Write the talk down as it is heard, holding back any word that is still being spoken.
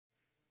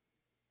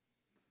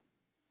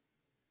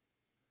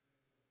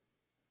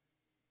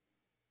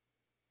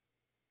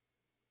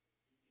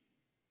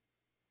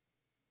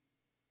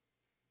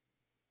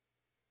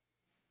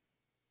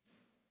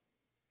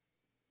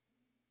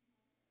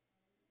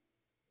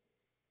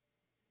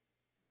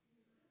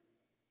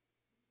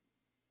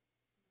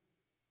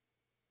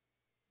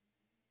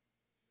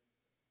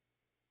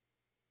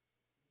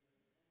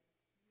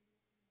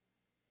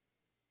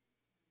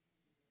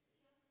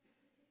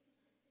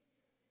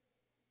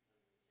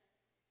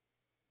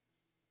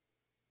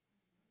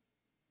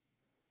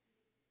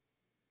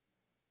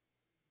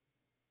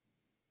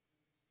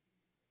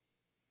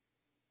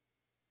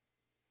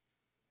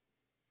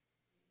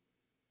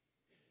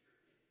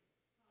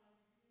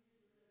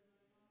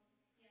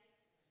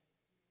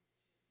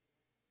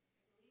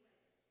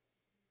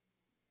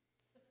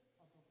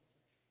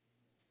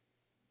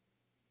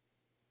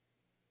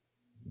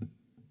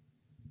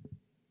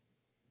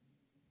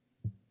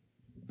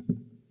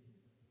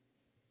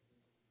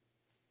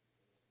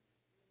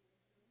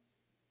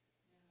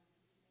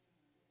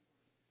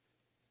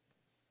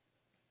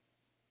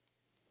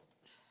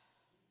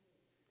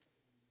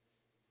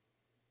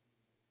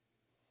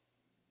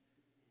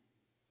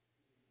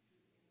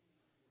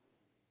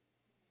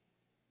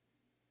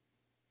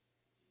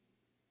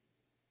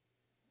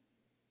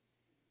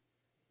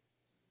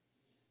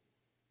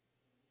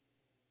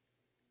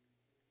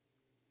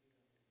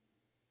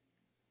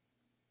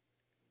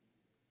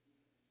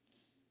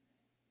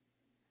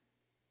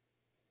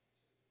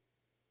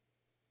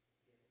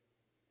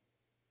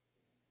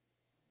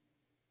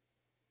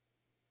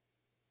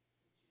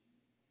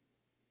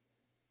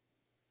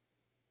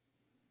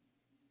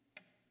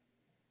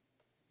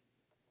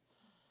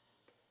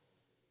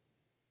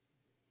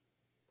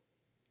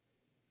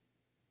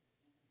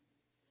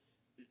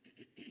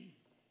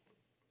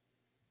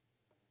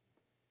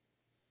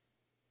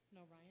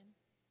No Ryan?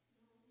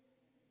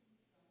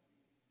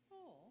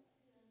 Oh.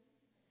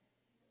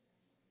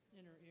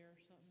 In her ear or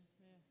something,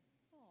 yeah.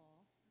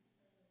 Aw.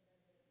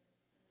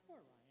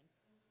 Poor Ryan.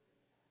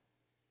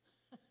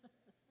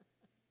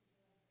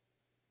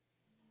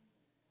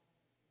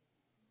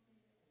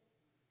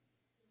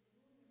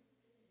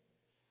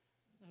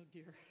 Oh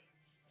dear.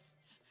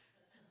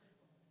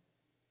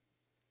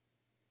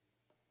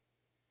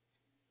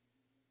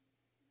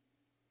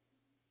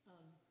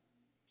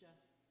 Jeff,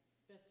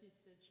 Betsy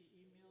said she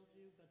emailed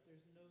you, but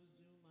there's no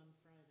Zoom on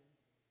Friday.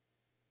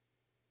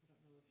 I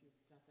don't know if you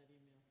got that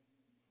email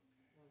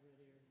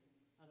already, or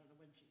I don't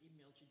know when she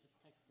emailed, she just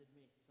texted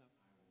me, so.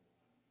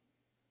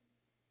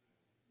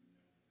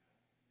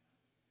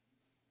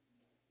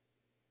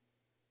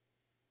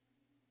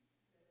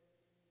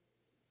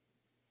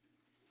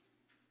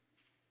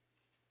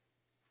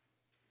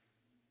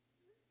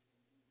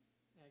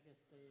 Yeah, I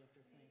guess day after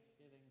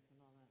Thanksgiving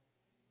and all that.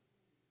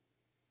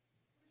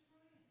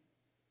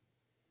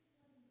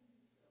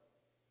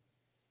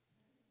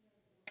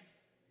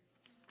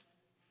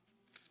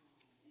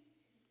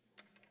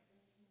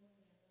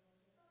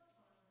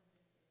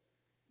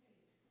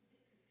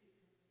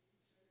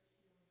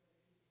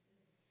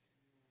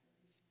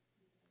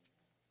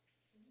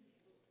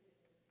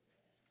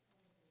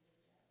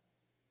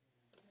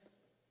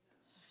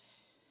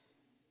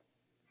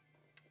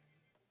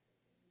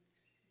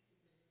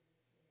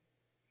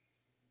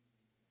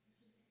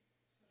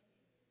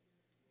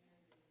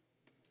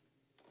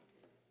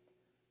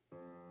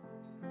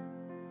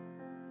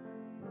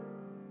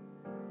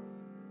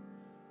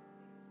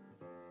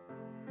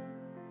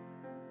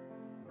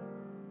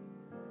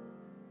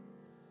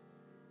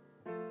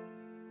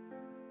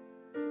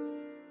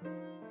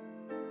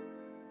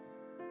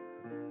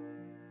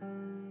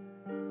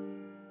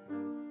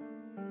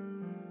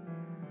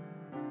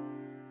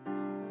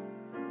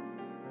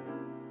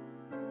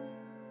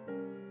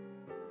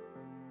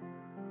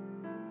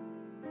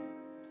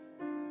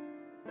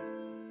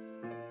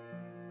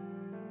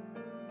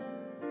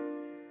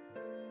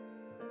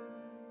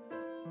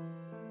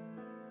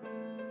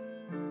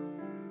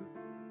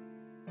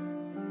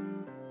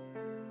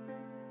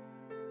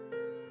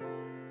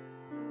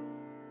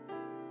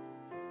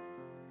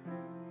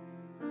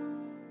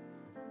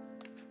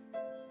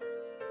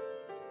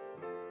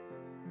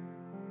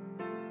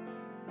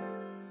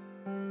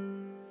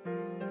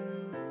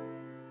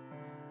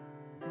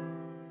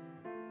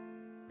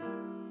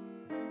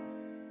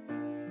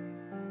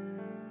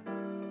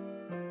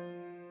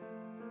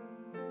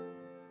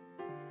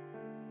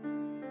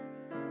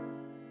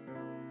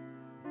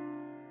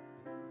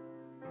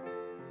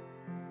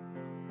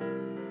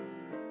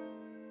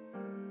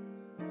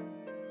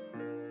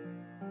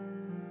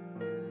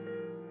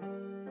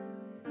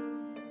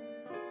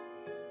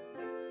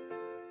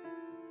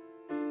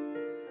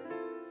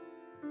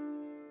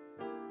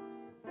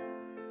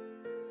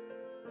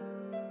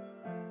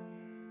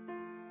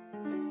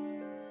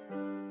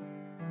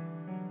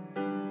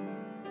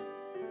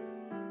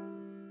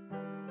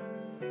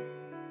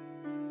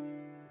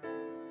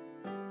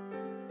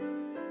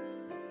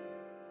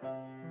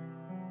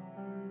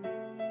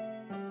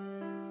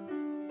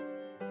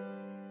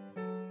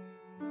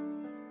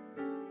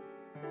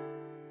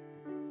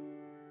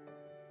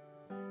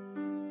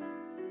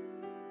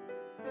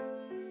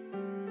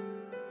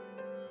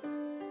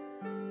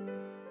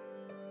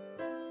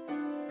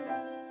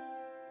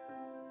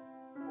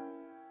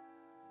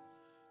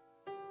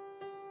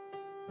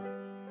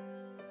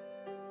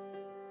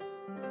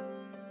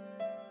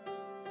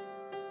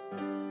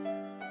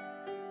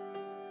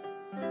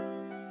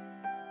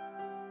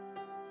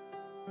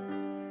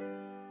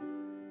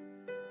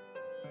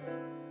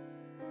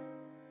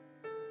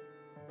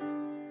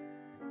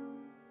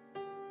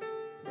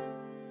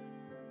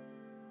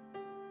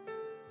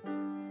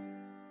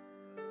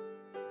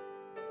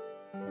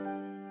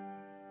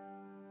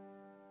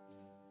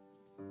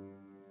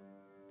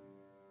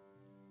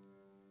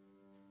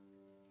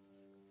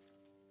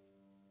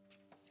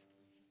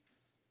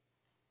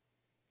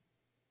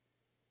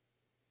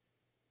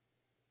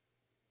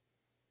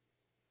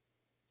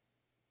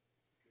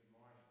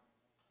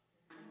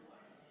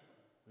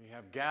 We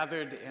have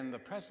gathered in the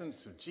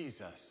presence of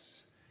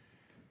Jesus,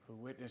 who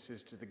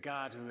witnesses to the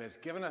God who has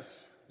given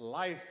us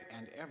life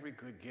and every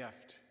good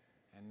gift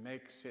and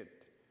makes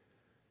it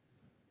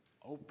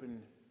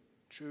open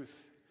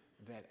truth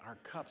that our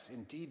cups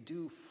indeed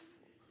do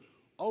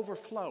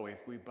overflow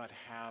if we but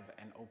have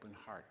an open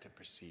heart to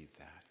perceive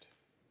that.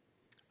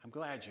 I'm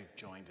glad you've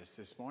joined us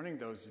this morning,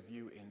 those of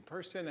you in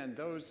person and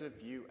those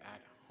of you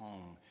at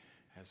home,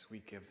 as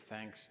we give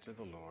thanks to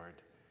the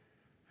Lord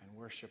and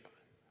worship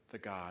the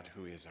God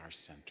who is our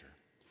center.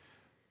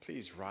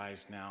 Please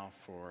rise now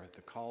for the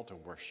call to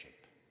worship.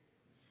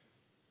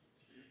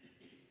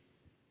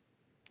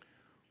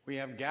 We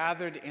have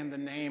gathered in the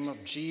name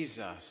of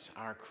Jesus,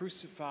 our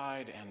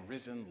crucified and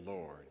risen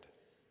Lord.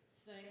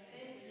 Thanks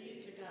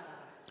be to God.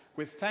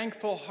 With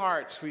thankful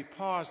hearts, we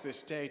pause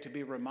this day to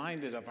be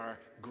reminded of our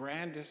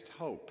grandest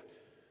hope,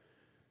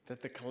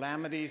 that the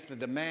calamities, the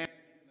demands,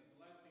 and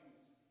the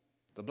blessings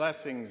The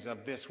blessings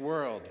of this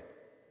world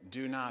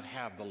do not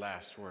have the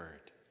last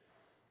word.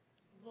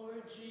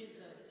 Lord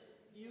Jesus,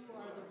 you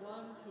are the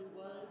one who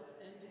was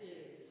and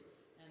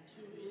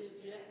who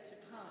is yet to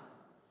come,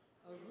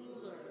 a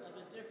ruler of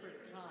a different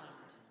kind.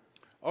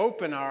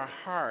 Open our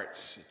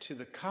hearts to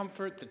the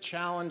comfort, the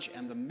challenge,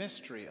 and the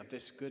mystery of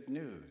this good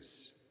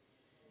news.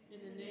 In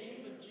the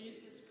name of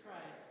Jesus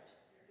Christ,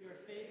 your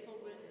faithful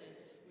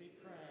witness, we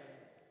pray.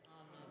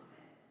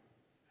 Amen.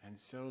 And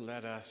so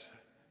let us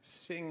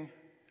sing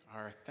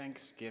our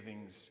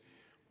thanksgivings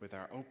with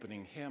our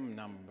opening hymn,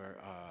 number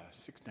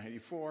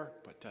 694,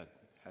 but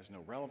has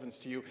no relevance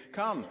to you.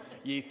 Come,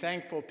 ye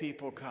thankful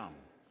people, come.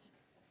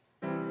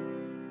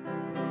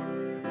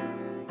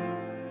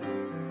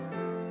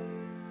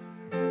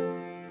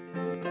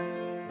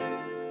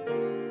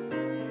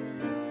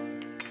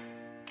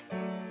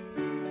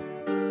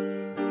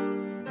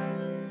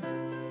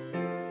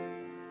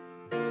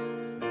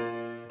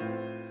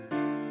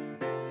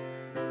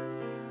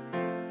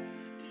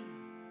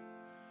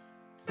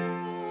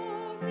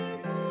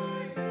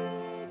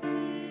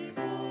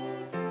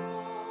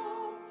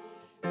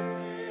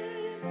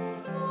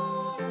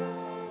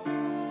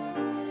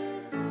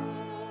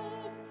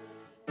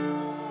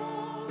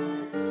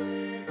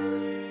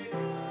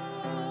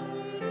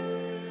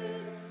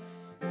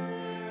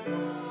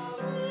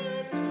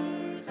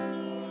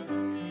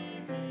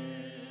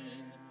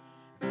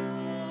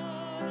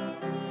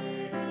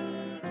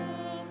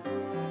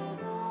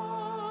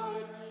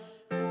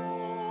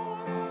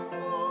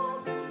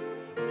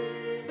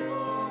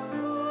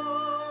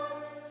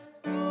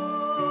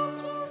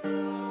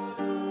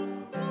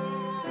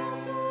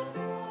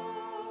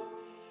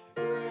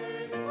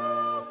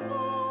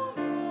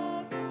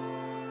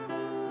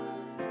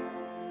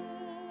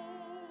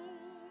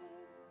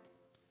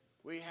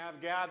 We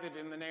have gathered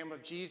in the name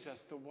of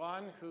Jesus, the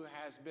one who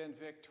has been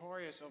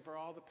victorious over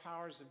all the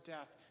powers of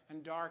death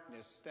and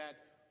darkness that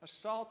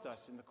assault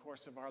us in the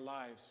course of our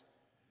lives.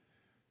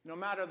 No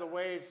matter the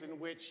ways in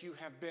which you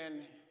have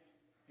been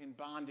in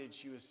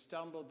bondage, you have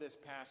stumbled this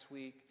past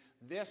week,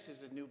 this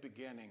is a new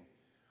beginning.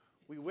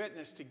 We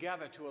witness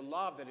together to a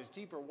love that is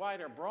deeper,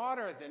 wider,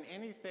 broader than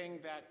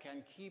anything that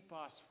can keep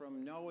us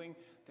from knowing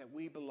that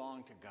we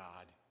belong to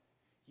God.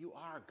 You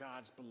are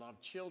God's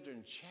beloved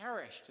children,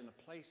 cherished in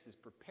a place is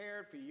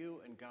prepared for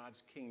you in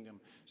God's kingdom.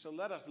 So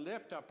let us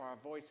lift up our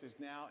voices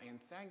now in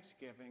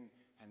thanksgiving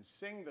and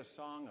sing the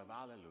song of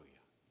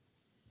Alleluia.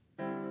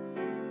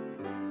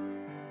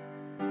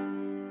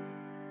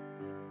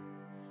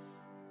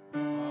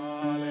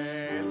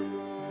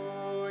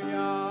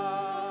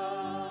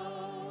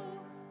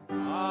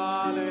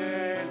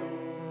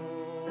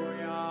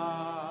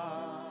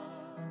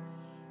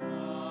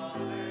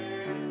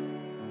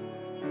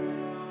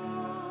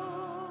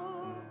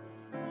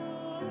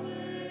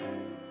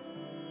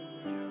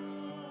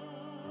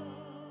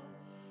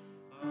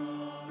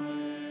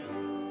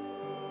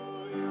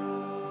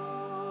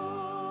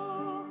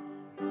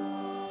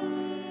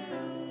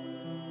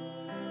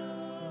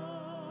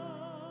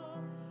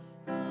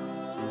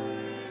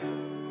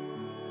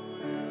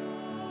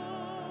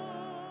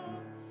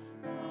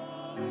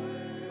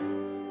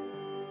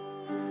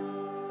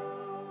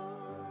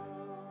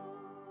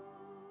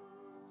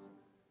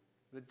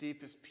 The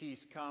deepest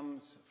peace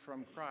comes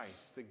from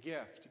Christ, the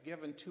gift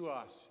given to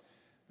us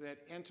that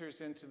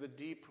enters into the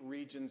deep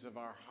regions of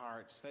our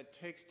hearts, that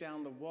takes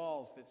down the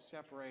walls that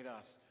separate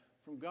us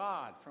from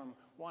God, from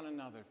one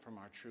another, from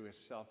our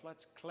truest self.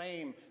 Let's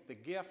claim the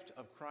gift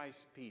of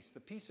Christ's peace. The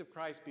peace of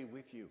Christ be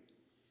with you.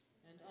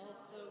 And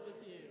also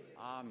with you.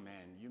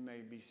 Amen. You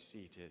may be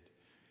seated.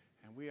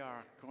 And we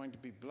are going to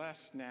be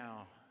blessed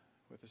now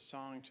with a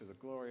song to the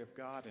glory of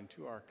God and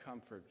to our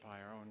comfort by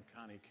our own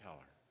Connie Keller.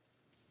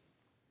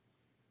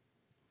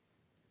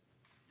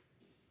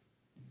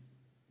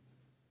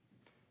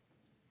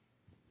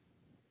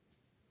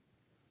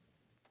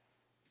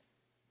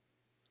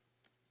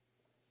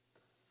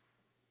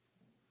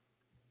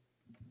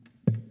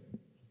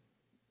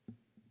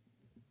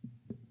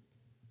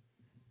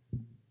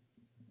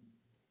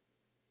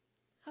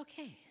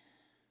 Okay.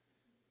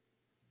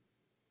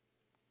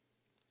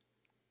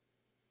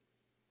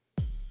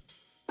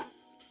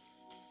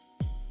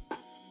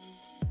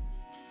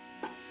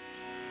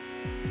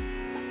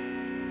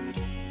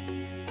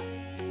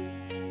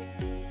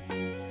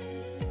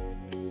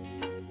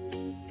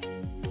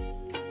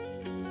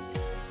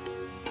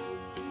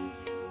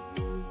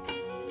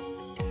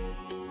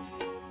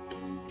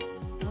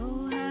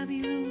 Oh, have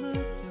you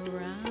looked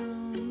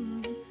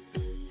around?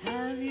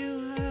 Have you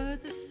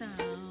heard the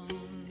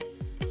sound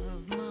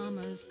of my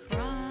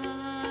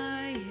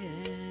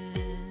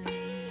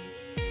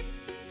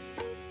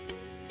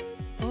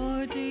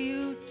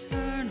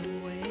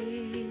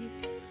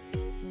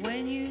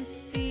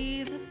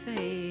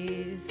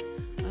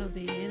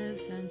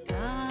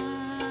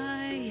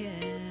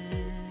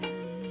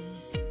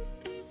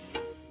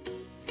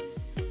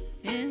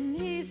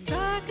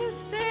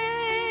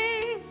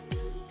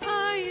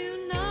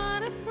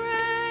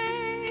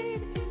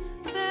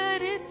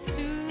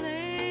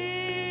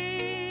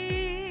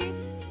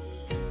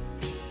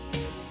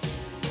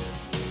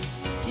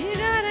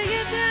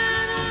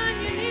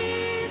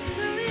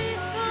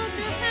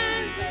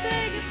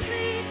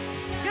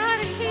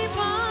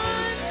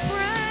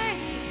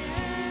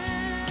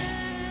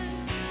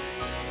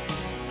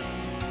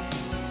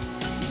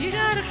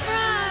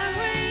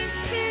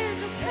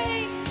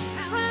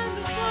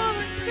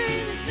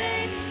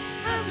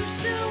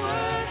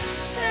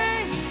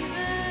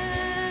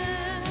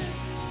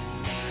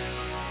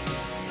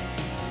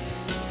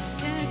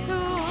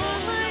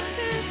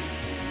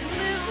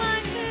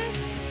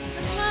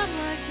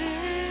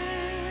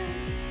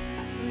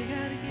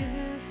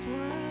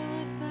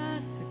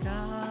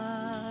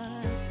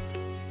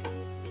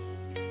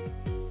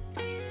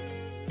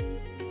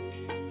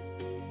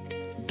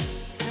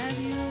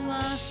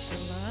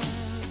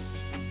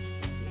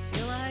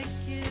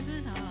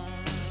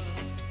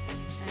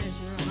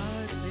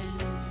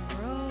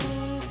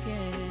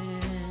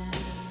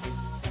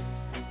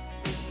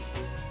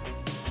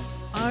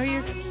Are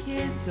your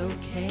kids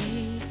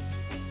okay?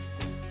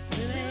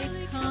 Will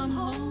they come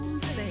home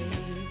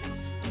safe?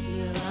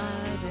 You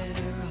lie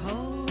there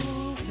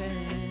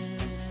hoping.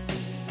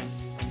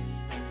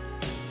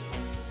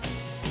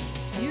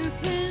 You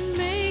can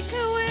make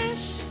a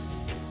wish.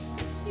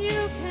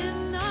 You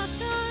can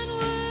knock on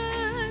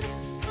wood.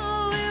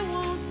 Oh, it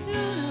won't do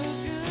no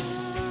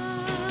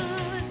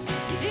good.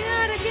 You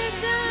gotta get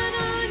down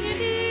on your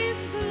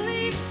knees,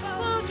 believe,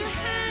 fold your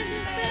hands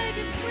and beg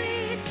and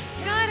plead.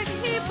 Gotta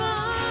keep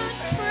on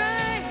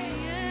praying.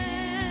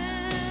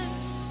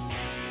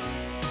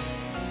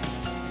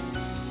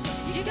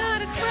 You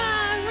gotta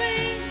cry,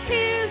 rain,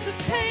 tears of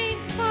pain,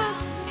 fall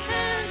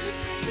hands and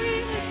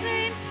scream his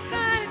name.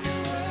 Gotta do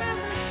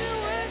whatever to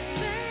worth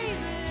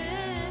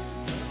saving.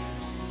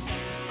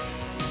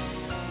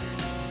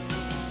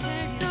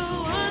 Can't go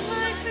on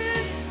like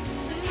this,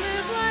 and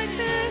live like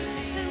this,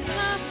 and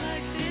love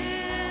like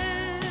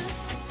this.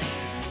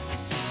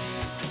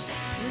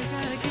 We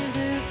gotta give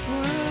this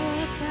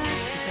world back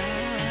to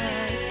God.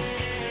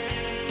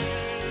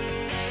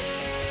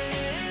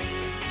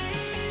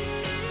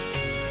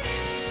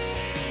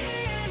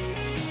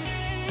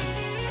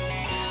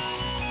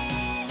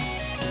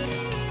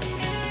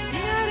 You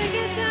gotta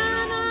get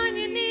down on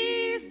your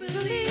knees,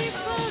 believe,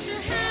 fold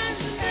your hands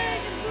and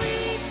beg and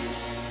plead.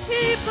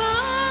 Keep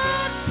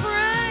on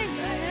praying.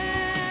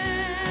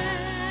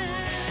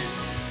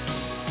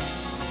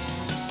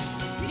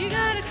 You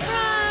gotta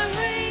cry,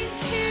 rain,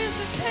 tears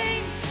of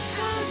pain,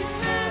 fold your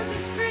hands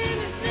and scream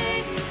his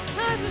name,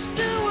 'cause we're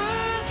still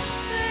worth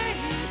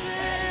saving.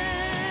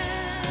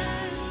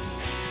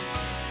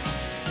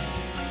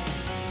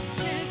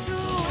 Can't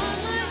go on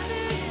like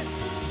this,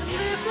 and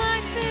live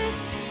like this,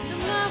 and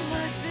love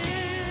like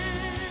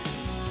this.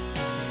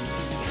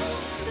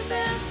 Hope for the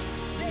best,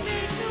 and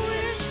make a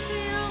wish,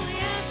 the only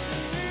answer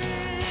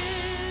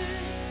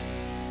is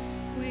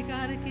we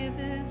gotta give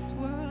this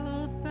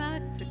world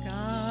back to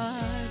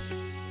God.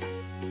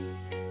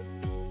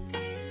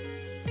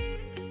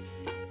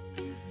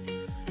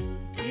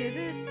 Give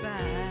it back.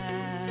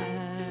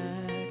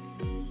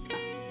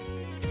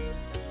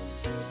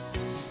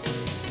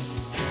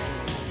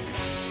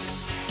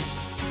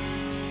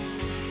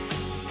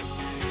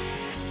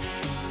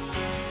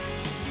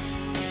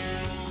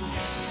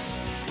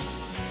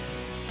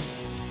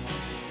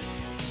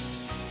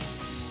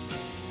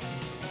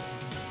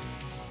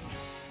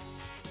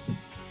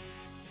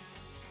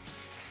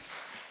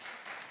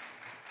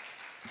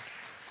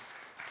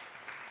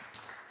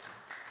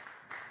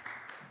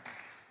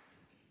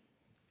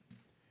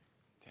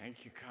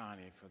 Thank you,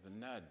 Connie, for the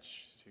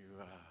nudge to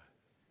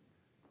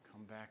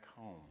come back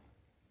home.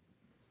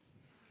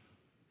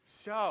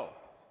 So,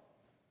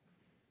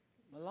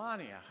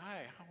 Melania,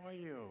 hi, how are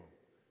you?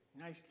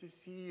 Nice to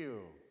see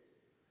you.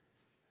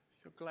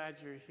 So glad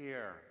you're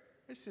here.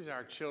 This is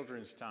our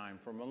children's time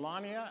for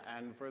Melania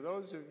and for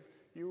those of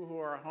you who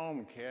are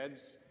home,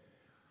 kids.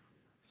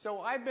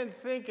 So I've been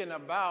thinking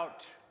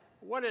about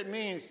what it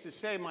means to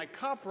say, my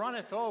cup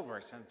runneth over.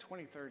 It's in the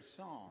 23rd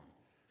Psalm.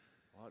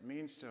 Well, it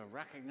means to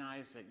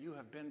recognize that you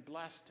have been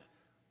blessed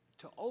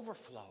to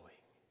overflowing.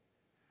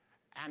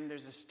 And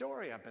there's a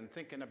story I've been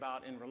thinking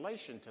about in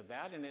relation to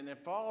that, and it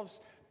involves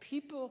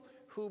people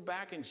who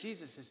back in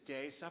Jesus'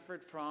 day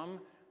suffered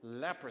from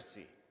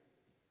leprosy.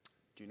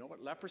 Do you know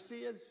what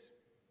leprosy is?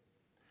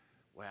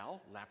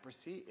 Well,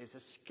 leprosy is a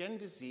skin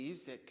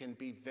disease that can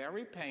be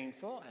very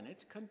painful, and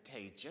it's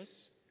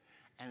contagious.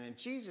 And in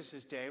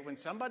Jesus' day, when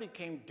somebody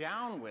came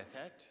down with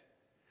it,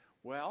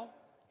 well,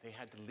 they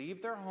had to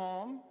leave their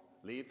home,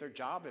 leave their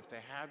job if they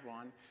had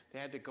one. They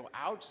had to go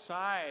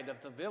outside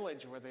of the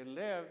village where they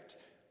lived,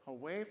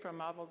 away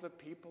from all of the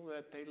people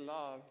that they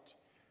loved,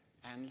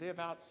 and live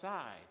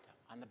outside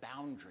on the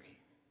boundary.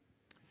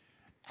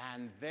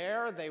 And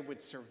there they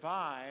would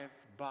survive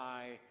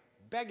by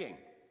begging.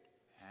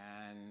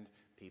 And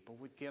people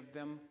would give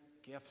them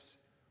gifts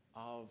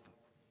of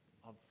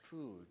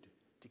food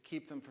to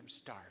keep them from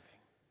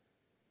starving.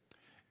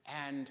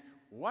 And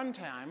one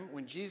time,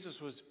 when Jesus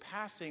was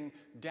passing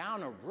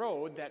down a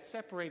road that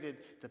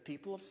separated the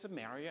people of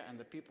Samaria and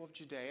the people of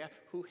Judea,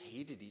 who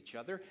hated each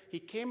other, he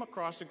came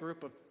across a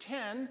group of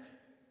 10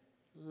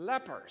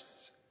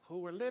 lepers who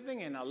were living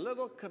in a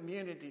little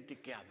community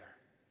together.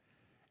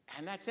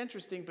 And that's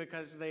interesting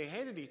because they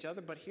hated each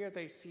other, but here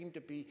they seemed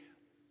to be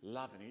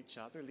loving each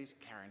other, at least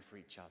caring for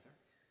each other.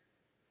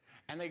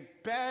 And they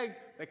begged,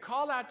 they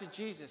called out to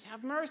Jesus,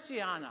 have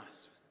mercy on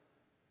us.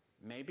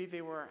 Maybe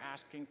they were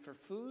asking for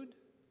food,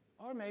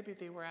 or maybe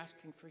they were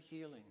asking for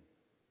healing.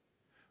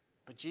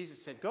 But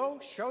Jesus said, go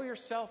show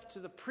yourself to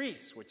the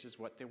priests, which is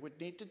what they would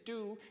need to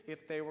do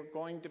if they were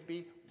going to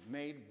be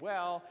made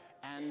well,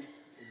 and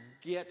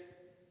get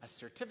a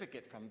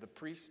certificate from the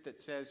priest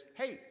that says,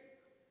 hey,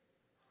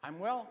 I'm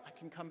well, I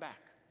can come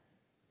back.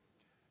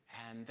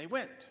 And they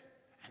went.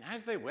 And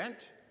as they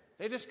went,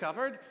 they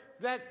discovered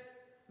that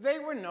they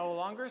were no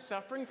longer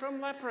suffering from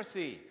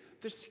leprosy.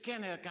 Their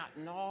skin had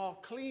gotten all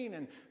clean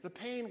and the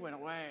pain went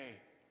away.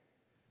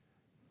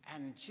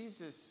 And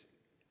Jesus,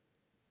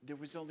 there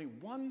was only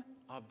one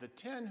of the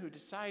 10 who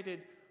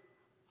decided,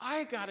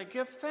 I got to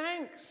give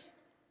thanks.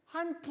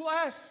 I'm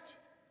blessed.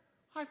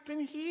 I've been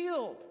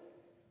healed.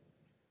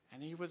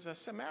 And he was a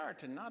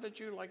Samaritan, not a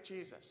Jew like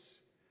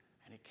Jesus.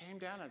 And he came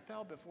down and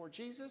fell before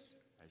Jesus,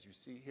 as you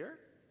see here,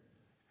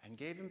 and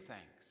gave him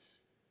thanks,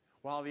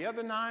 while the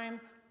other 9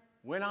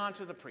 went on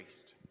to the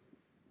priest.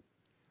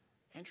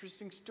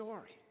 Interesting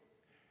story.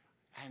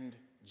 And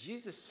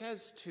Jesus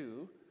says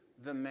to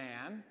the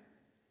man,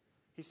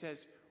 he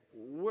says,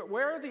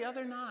 where are the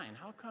other 9?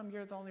 How come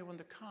you're the only one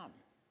to come?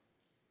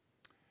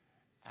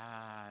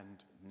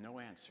 And no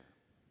answer.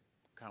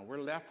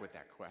 We're left with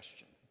that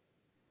question.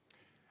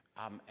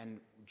 And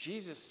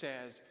Jesus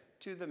says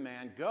to the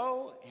man,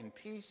 go in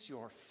peace,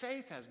 your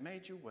faith has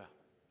made you well.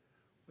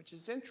 Which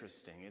is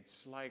interesting.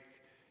 It's like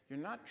you're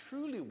not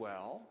truly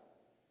well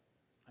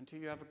until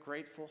you have a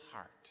grateful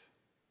heart,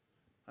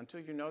 until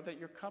you know that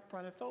your cup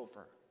runneth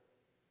over.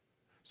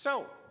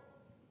 So,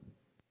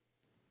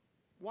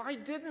 why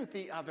didn't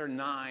the other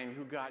 9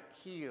 who got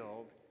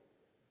healed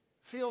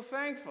feel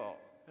thankful,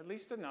 at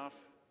least enough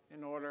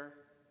in order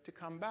to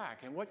come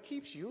back? And what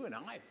keeps you and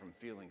I from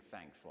feeling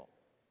thankful?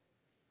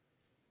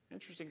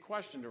 Interesting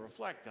question to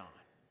reflect on.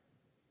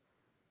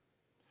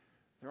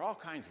 There are all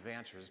kinds of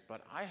answers,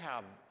 but I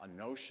have a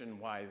notion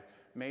why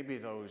maybe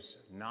those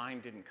 9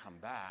 didn't come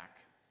back.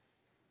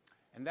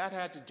 And that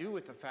had to do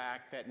with the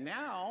fact that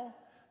now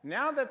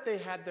that they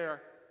had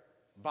their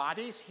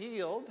bodies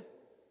healed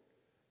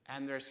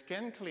and their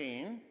skin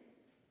clean,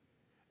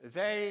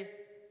 they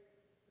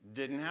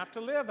didn't have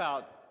to live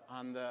out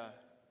on the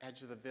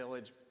edge of the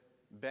village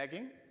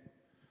begging,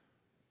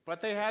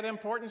 but they had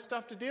important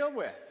stuff to deal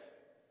with,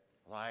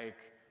 like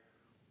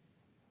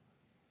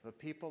the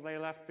people they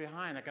left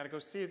behind. I got to go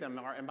see them.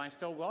 Am I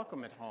still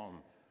welcome at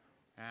home?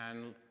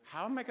 And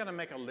how am I going to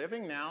make a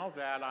living now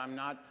that I'm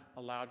not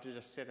allowed to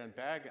just sit and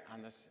beg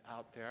on this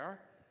out there?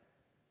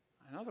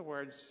 In other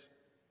words,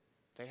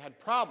 they had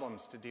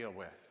problems to deal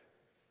with.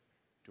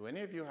 Do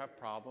any of you have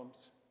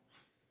problems?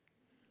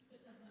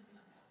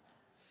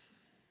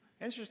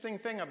 Interesting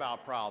thing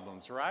about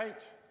problems,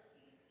 right?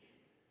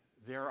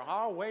 There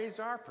always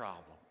are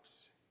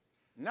problems.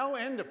 No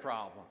end to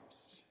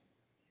problems.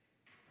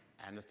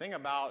 And the thing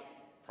about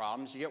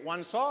problems, you get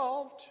one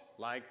solved,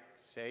 like,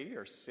 say,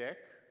 you're sick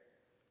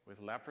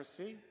with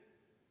leprosy.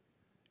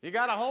 You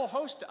got a whole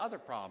host of other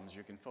problems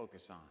you can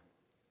focus on.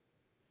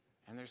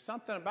 And there's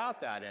something about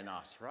that in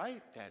us,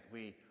 right? That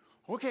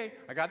okay,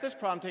 I got this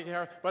problem taken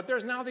care of, but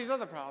there's now these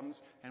other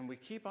problems, and we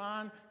keep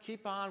on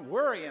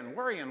worrying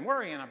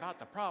about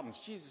the problems.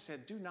 Jesus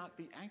said, do not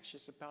be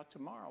anxious about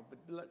tomorrow, but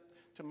let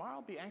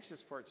tomorrow be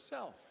anxious for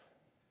itself.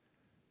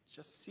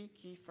 Just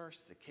seek ye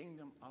first the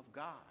kingdom of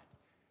God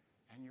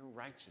and your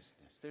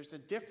righteousness. There's a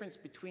difference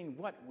between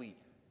what we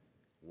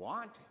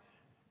want,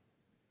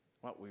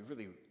 what we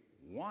really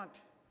want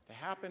to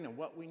happen, and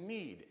what we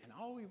need. And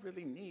all we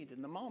really need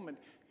in the moment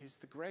is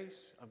the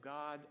grace of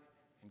God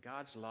and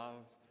God's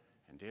love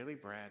and daily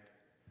bread.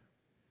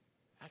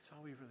 That's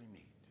all we really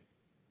need.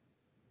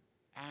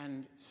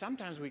 And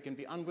sometimes we can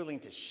be unwilling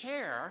to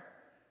share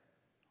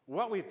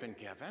what we've been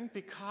given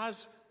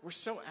because we're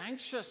so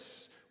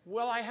anxious.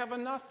 Will I have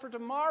enough for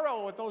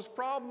tomorrow with those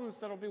problems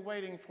that'll be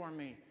waiting for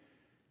me?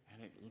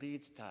 And it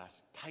leads to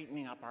us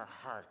tightening up our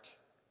heart,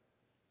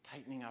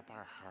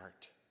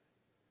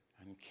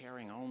 and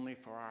caring only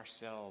for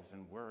ourselves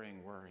and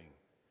worrying.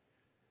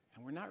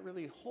 And we're not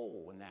really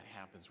whole when that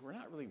happens. We're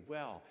not really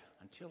well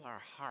until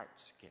our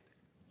hearts get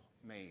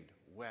made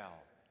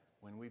well,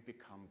 when we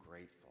become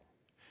grateful.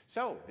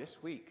 So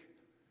this week,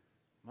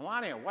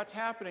 Melania, what's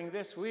happening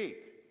this week?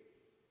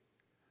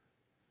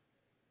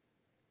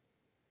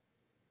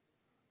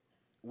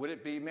 Would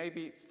it be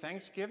maybe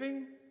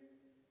Thanksgiving?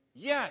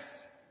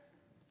 Yes.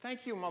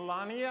 Thank you,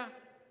 Melania.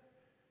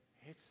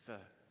 It's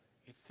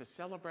the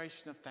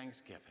celebration of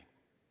Thanksgiving.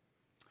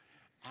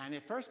 And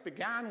it first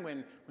began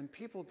when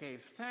people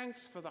gave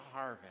thanks for the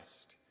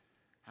harvest.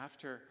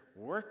 After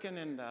working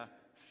in the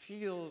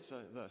fields,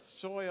 the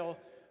soil,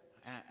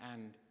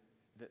 and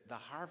the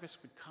harvest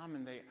would come,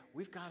 and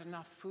we've got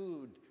enough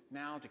food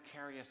now to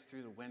carry us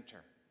through the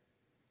winter.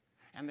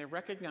 And they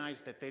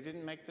recognized that they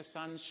didn't make the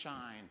sun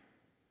shine,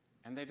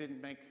 and they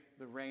didn't make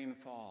the rain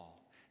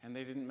fall, and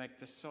they didn't make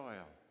the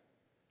soil.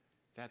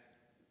 That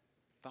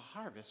the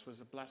harvest was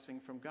a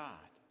blessing from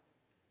God.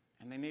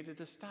 And they needed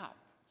to stop,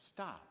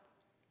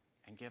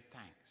 and give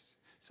thanks.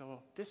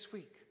 So this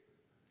week,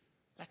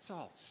 let's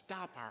all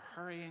stop our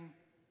hurrying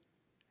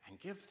and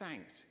give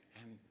thanks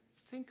and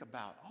think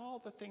about all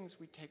the things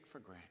we take for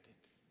granted,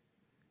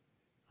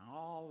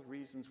 all the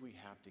reasons we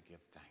have to give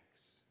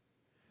thanks.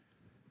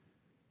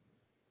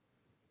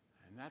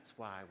 And that's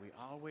why we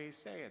always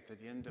say at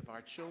the end of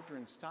our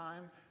children's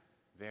time,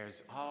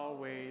 there's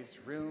always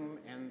room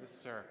in the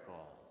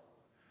circle.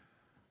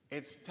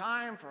 It's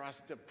time for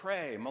us to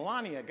pray.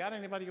 Melania, got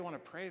anybody you want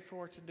to pray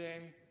for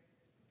today?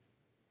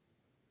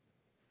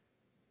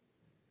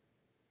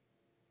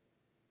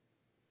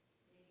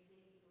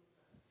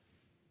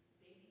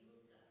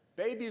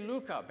 Baby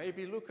Luca.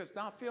 Baby Luca's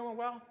not feeling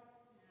well?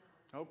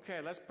 No.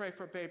 Okay, let's pray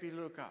for baby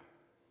Luca.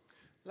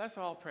 Let's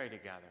all pray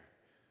together.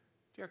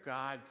 Dear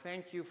God,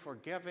 thank you for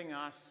giving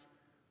us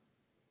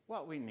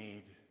what we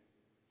need.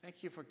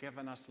 Thank you for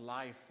giving us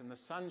life and the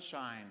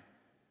sunshine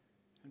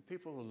and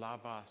people who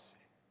love us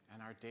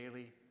and our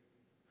daily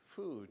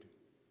food.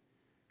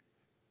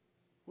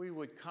 We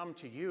would come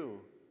to you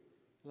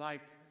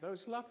like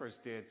those lepers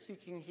did,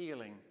 seeking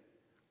healing.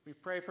 We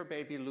pray for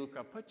baby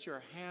Luca. Put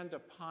your hand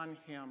upon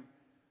him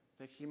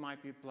that he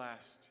might be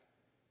blessed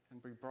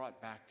and be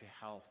brought back to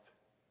health.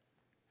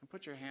 And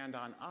put your hand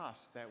on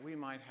us that we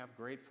might have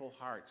grateful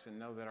hearts and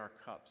know that our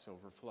cups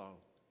overflow.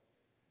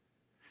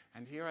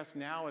 And hear us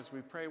now as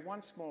we pray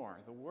once more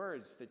the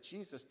words that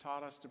Jesus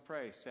taught us to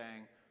pray,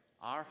 saying,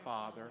 Our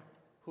Father,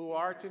 who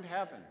art in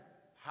heaven,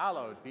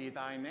 hallowed be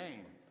thy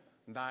name.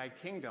 Thy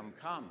kingdom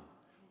come,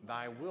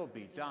 thy will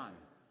be done,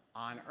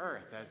 on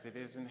earth as it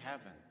is in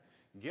heaven.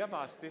 Give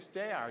us this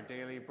day our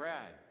daily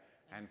bread,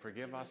 and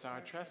forgive us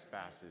our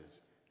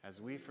trespasses, as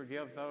we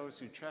forgive those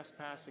who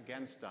trespass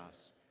against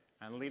us.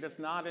 And lead us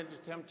not into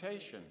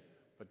temptation,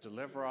 but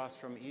deliver us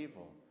from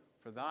evil.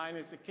 For thine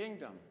is the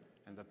kingdom,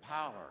 and the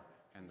power,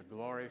 and the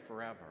glory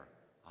forever.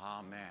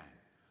 Amen.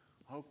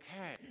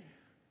 Okay.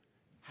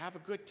 Have a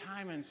good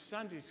time in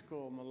Sunday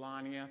school,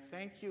 Melania.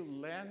 Thank you,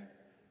 Lynn.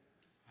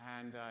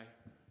 And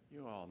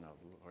you all know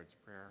the Lord's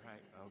Prayer,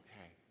 right?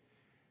 Okay.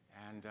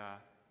 And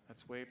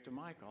let's wave to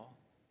Michael.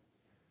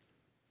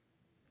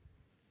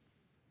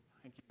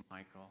 Thank you,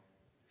 Michael.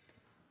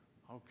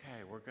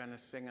 Okay, we're going to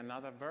sing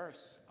another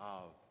verse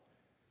of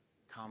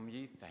Come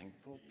Ye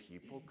Thankful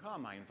People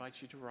Come. I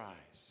invite you to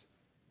rise.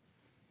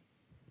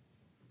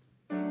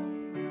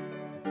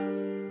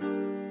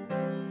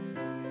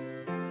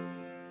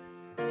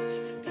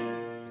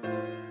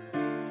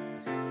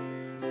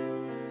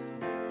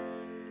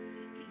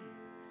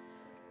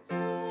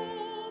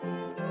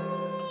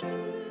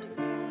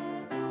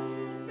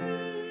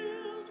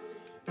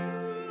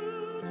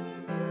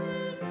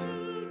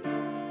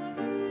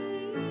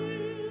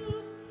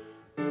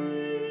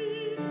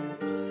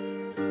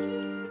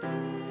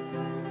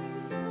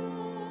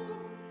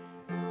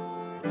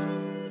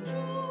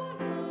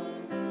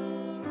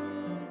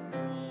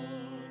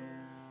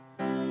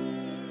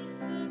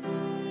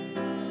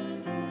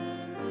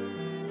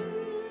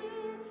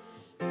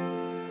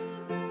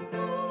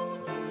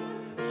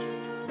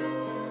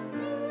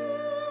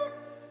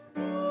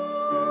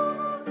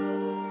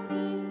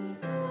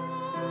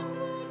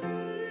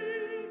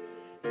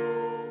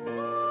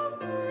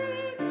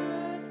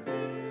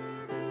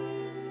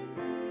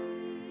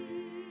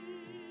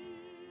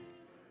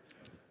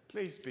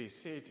 Please be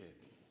seated.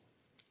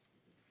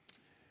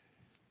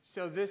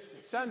 So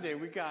this Sunday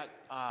we got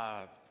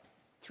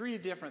 3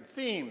 different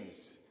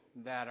themes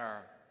that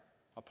are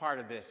a part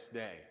of this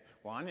day.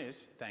 One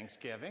is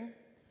Thanksgiving.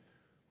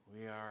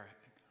 We are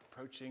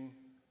approaching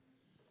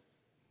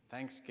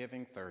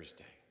Thanksgiving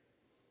Thursday.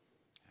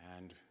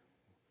 And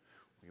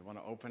we want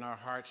to open our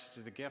hearts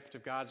to the gift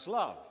of God's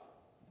love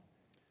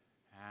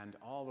and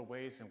all the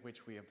ways in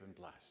which we have been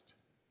blessed.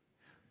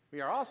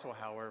 We are also,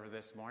 however,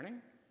 this morning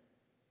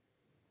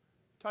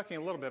talking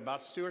a little bit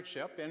about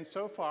stewardship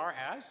insofar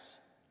as,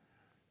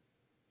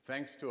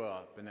 thanks to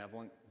a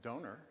benevolent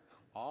donor,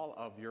 all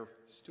of your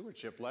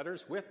stewardship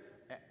letters with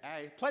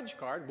a pledge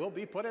card will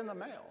be put in the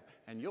mail,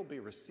 and you'll be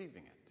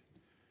receiving it.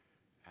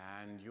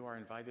 And you are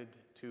invited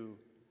to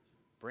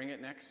bring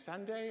it next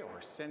Sunday or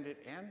send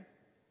it in.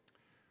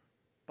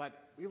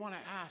 But we want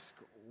to ask,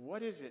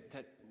 what is it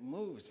that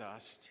moves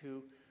us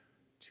to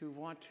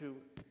want to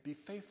be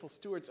faithful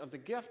stewards of the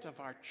gift of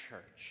our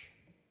church?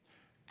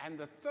 And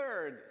the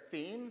third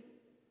theme,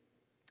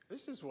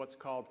 this is what's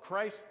called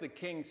Christ the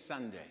King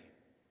Sunday,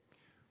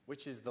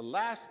 which is the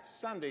last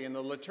Sunday in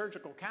the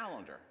liturgical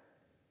calendar.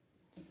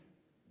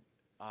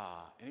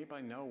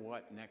 Anybody know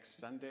what next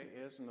Sunday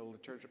is in the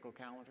liturgical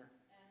calendar?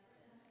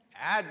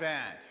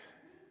 Advent,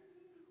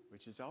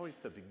 which is always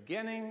the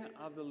beginning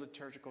of the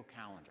liturgical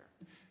calendar.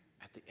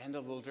 At the end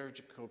of the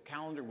liturgical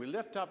calendar, we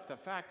lift up the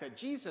fact that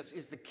Jesus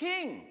is the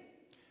King,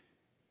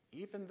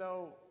 even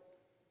though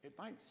it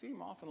might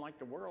seem often like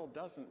the world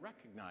doesn't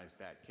recognize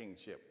that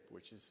kingship,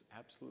 which is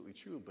absolutely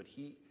true, but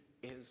he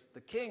is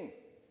the King,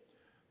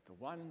 the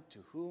one to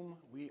whom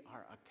we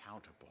are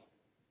accountable.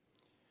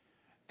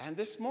 And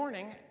this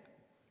morning,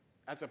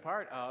 as a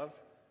part of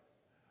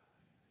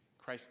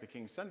Christ the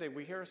King Sunday,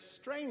 we hear a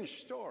strange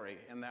story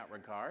in that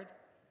regard.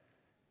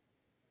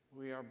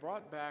 We are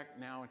brought back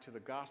now into the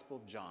Gospel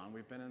of John.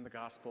 We've been in the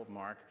Gospel of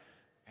Mark,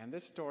 and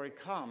this story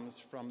comes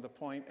from the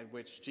point at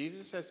which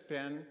Jesus has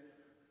been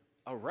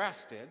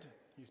arrested,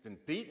 he's been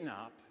beaten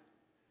up,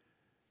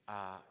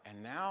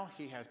 and now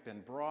he has been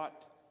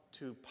brought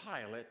to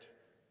Pilate,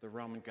 the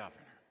Roman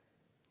governor.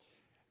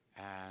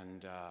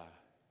 And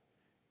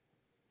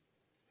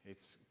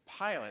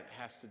Pilate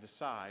has to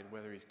decide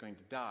whether he's going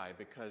to die,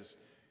 because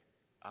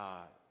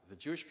the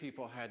Jewish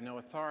people had no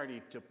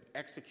authority to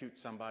execute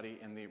somebody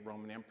in the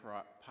Roman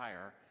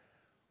Empire.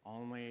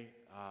 Only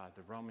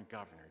the Roman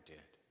governor did.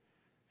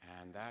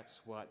 And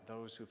that's what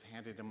those who've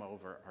handed him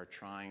over are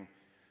trying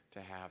to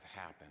have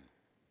happen.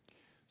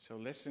 So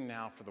listen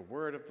now for the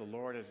word of the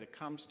Lord as it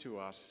comes to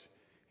us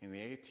in the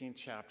 18th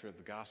chapter of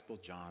the Gospel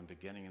of John,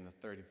 beginning in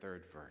the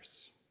 33rd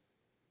verse.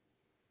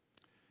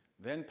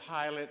 Then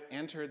Pilate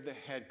entered the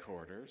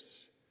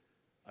headquarters,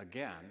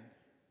 again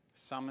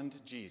summoned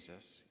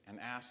Jesus, and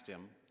asked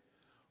him,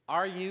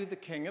 "Are you the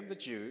king of the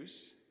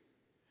Jews?"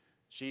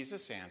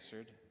 Jesus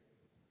answered,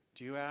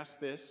 "Do you ask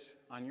this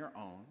on your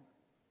own,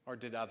 or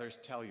did others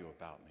tell you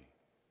about me?"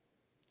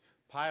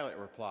 Pilate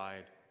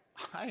replied,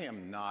 "I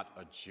am not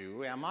a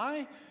Jew, am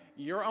I?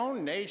 Your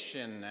own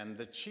nation and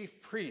the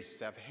chief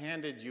priests have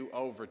handed you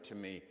over to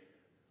me.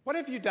 What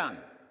have you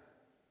done?"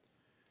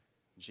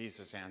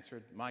 Jesus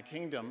answered, "My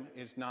kingdom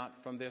is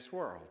not from this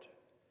world.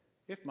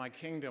 If my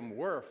kingdom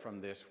were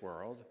from this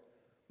world,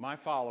 my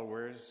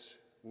followers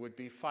would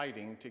be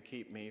fighting to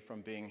keep me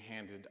from being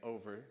handed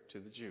over to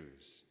the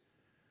Jews.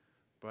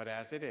 But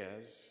as it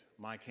is,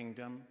 my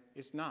kingdom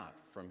is not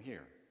from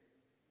here."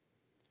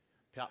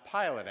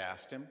 Pilate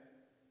asked him,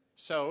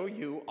 "So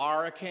you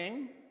are a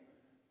king?"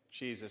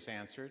 Jesus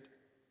answered,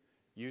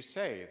 "You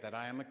say that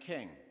I am a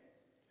king.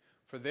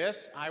 For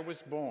this I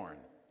was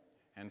born,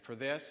 and for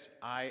this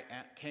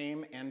I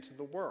came into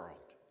the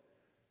world,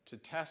 to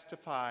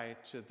testify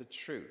to the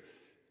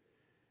truth.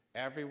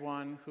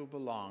 Everyone who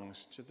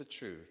belongs to the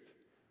truth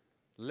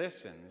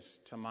listens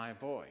to my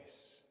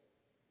voice."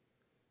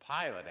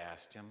 Pilate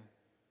asked him,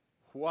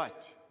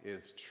 "What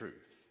is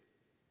truth?"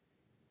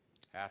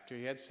 After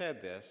he had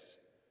said this,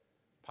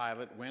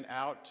 Pilate went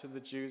out to the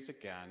Jews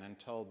again and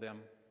told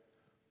them,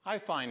 "I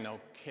find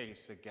no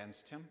case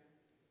against him."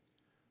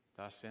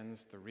 Thus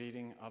ends the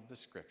reading of the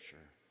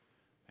scripture.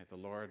 May the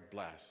Lord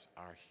bless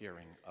our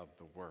hearing of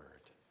the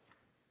word.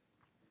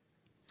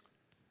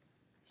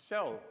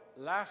 So,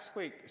 last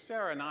week,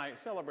 Sarah and I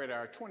celebrated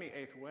our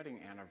 28th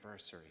wedding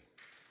anniversary.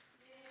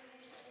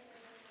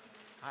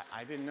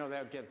 I didn't know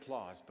that would get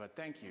applause, but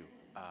thank you.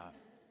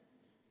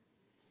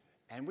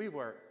 And we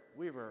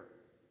were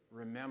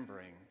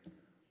remembering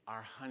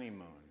our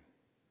honeymoon,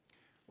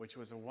 which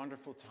was a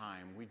wonderful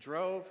time. We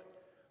drove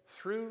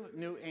through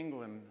New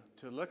England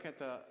to look at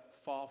the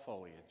fall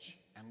foliage,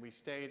 and we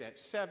stayed at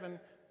 7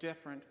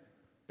 different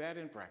bed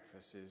and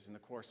breakfasts in the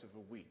course of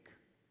a week.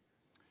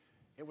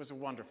 It was a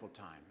wonderful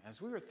time. As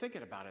we were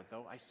thinking about it,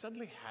 though, I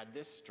suddenly had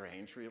this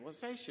strange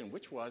realization,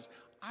 which was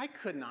I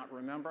could not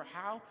remember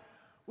how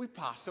we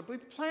possibly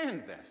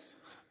planned this.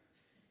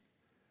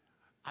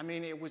 I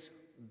mean, it was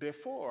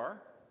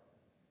before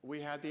we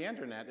had the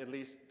internet, at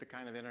least the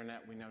kind of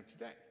internet we know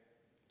today.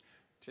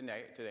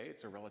 Today,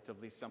 it's a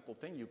relatively simple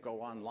thing. You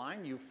go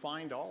online, you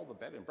find all the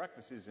bed and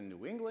breakfasts in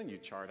New England, you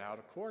chart out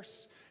a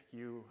course,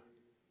 you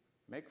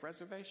make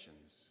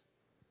reservations.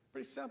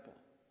 Pretty simple.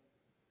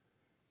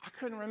 I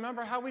couldn't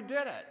remember how we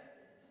did it,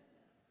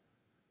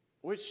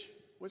 which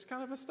was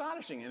kind of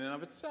astonishing in and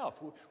of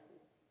itself.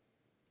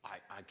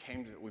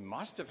 We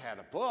must have had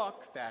a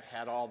book that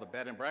had all the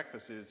bed and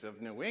breakfasts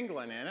of New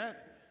England in it,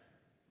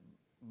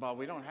 but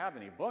we don't have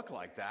any book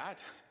like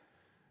that.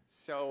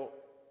 So,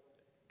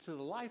 to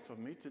the life of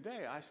me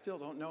today, I still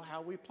don't know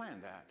how we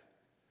planned that,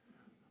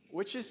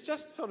 which is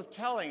just sort of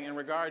telling in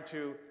regard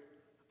to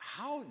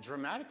how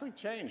dramatically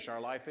changed our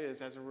life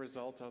is as a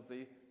result of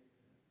the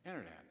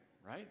internet,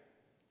 right?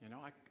 You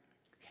know,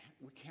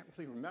 we can't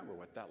really remember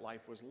what that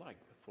life was like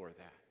before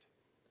that.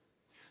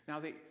 Now,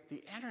 the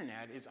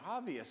internet is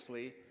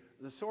obviously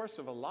the source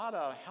of a lot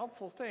of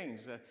helpful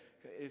things.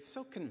 It's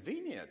so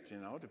convenient, you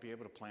know, to be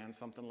able to plan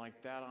something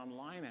like that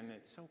online, and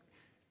it's so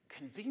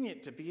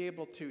convenient to be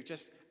able to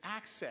just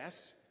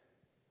access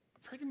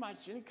pretty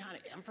much any kind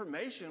of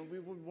information we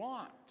would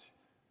want.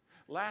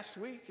 Last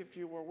week, if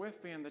you were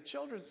with me in the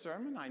children's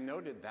sermon, I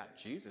noted that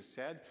Jesus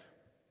said,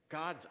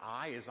 God's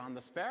eye is on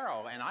the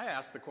sparrow. And I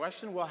asked the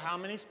question, well, how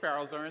many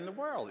sparrows are in the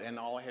world? And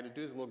all I had to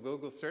do is a little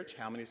Google search,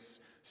 how many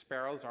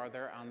sparrows are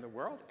there on the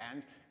world?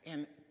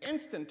 And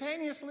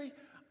instantaneously,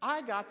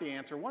 I got the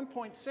answer,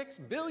 1.6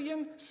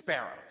 billion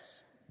sparrows.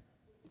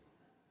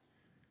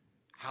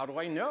 How do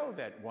I know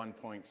that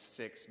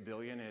 1.6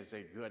 billion is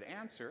a good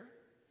answer?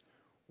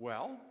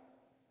 Well,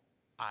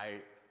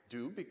 I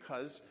do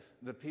because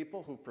the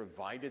people who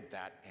provided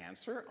that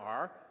answer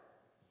are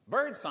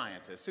bird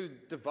scientists who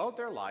devote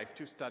their life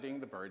to studying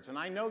the birds. And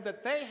I know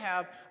that they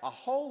have a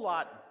whole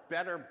lot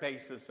better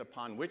basis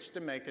upon which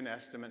to make an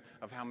estimate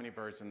of how many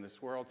birds in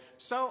this world.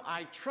 So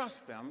I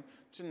trust them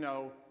to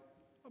know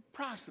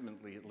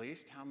approximately at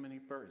least how many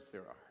birds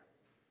there are.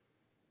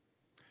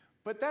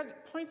 But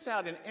that points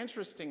out an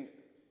interesting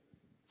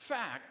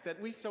fact that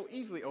we so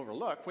easily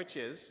overlook, which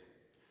is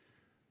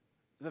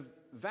the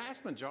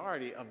vast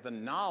majority of the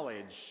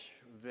knowledge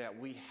that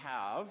we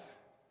have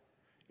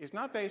is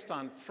not based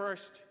on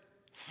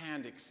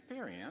first-hand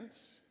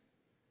experience.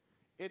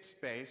 It's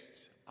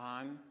based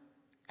on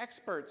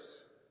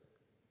experts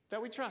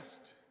that we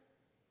trust.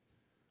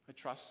 I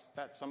trust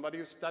that somebody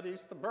who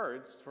studies the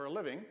birds for a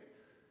living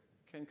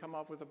can come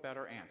up with a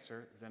better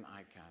answer than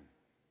I can,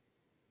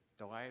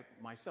 though I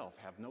myself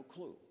have no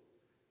clue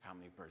how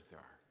many birds there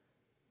are.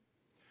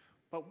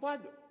 But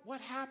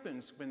what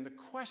happens when the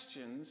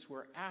questions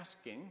we're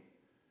asking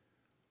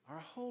are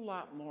a whole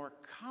lot more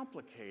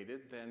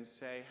complicated than,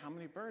 say, how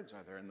many birds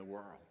are there in the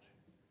world?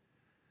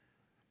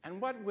 And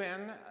what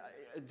when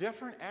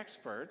different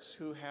experts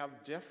who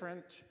have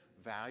different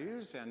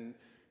values and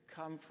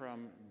come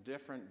from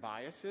different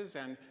biases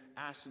and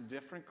ask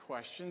different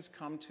questions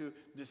come to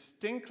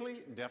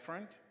distinctly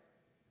different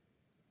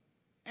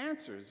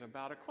answers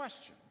about a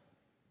question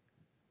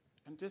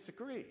and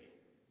disagree?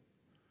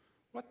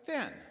 What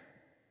then?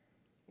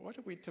 What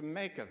are we to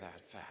make of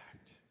that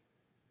fact?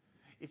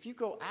 If you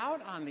go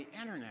out on the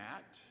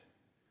internet,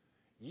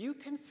 you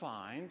can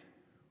find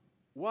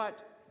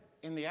what,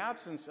 in the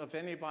absence of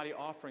anybody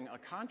offering a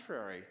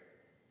contrary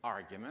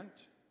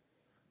argument,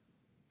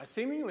 a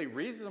seemingly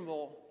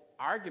reasonable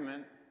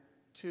argument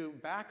to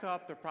back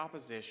up the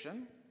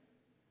proposition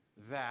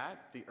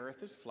that the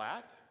Earth is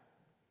flat,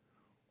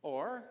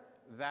 or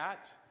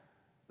that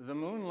the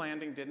moon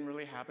landing didn't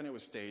really happen, it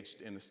was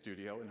staged in a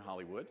studio in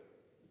Hollywood,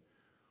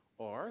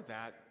 or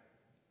that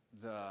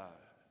the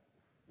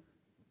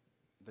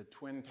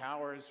Twin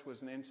Towers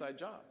was an inside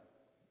job.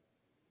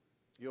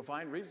 You'll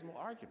find reasonable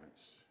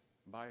arguments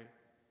by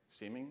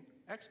seeming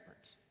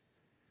experts.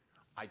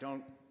 I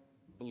don't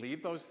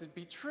believe those to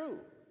be true,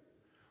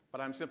 but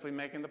I'm simply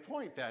making the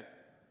point that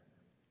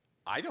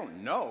I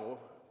don't know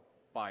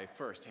by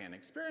firsthand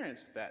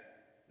experience that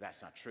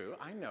that's not true.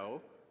 I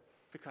know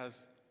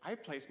because I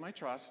place my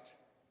trust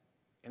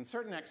in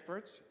certain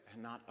experts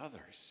and not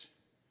others,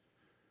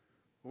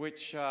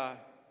 which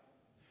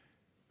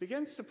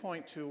begins to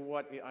point to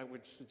what I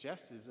would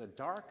suggest is a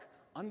dark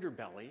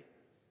underbelly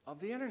of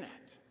the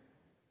internet.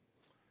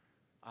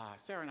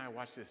 Sarah and I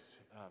watched this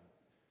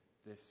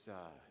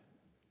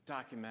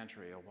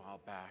documentary a while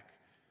back,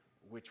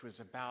 which was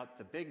about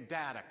the big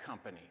data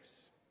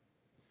companies.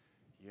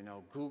 You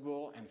know,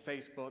 Google and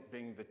Facebook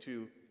being the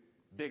two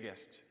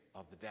biggest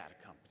of the data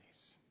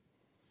companies.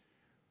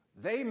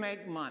 They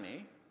make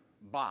money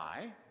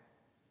by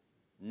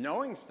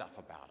knowing stuff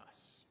about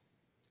us,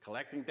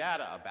 collecting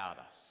data about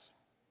us.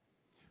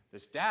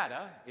 This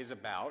data is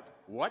about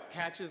what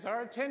catches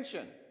our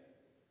attention.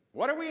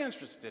 What are we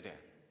interested in?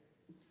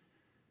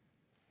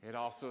 It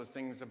also is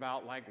things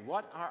about, like,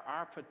 what are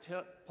our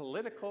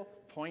political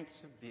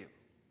points of view?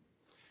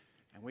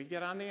 And we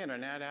get on the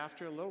internet,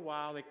 after a little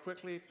while, they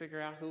quickly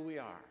figure out who we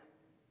are.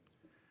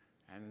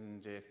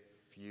 And if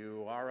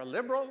you are a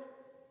liberal,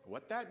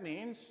 what that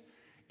means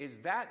is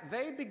that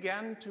they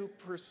begin to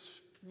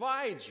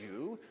provide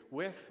you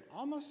with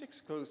almost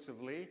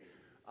exclusively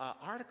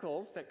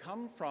articles that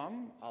come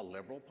from a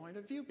liberal point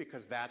of view,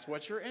 because that's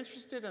what you're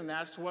interested in,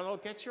 that's what will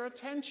get your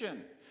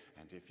attention.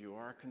 And if you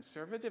are a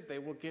conservative, they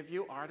will give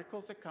you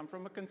articles that come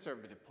from a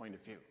conservative point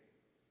of view.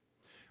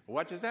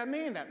 What does that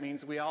mean? That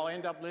means we all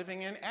end up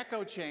living in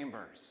echo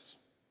chambers,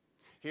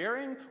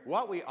 hearing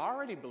what we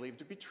already believe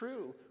to be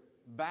true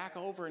back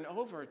over and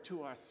over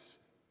to us.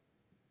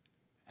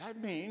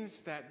 That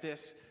means that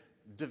this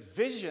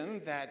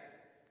division that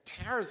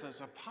tears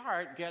us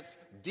apart gets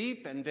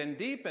deepened and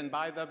deepened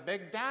by the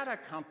big data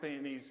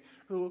companies,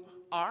 who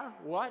are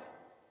what?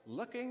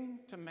 Looking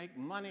to make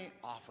money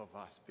off of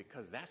us,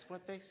 because that's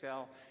what they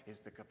sell, is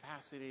the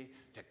capacity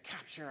to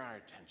capture our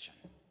attention.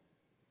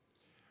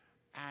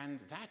 And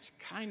that's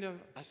kind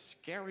of a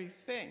scary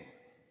thing.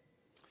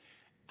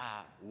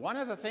 One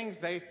of the things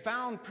they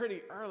found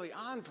pretty early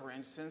on, for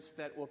instance,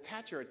 that will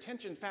catch your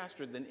attention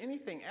faster than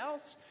anything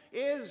else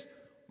is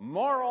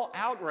moral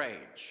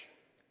outrage.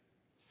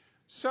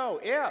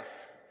 So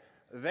if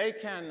they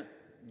can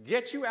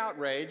get you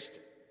outraged,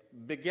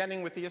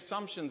 beginning with the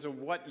assumptions of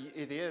what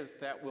it is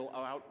that will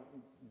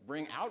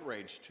bring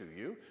outrage to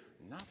you,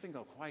 nothing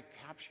will quite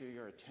capture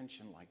your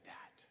attention like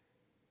that.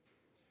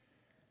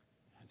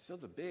 And so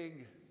the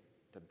big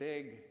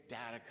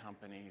data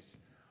companies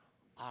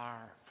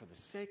are, for the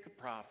sake of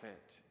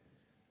profit,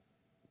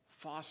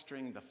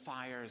 fostering the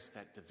fires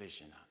that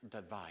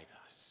divide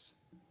us.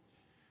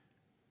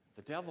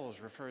 The devil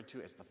is referred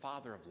to as the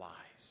father of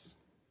lies.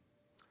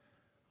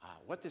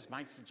 What this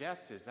might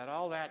suggest is that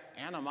all that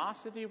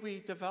animosity we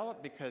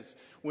develop, because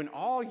when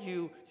all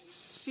you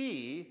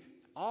see,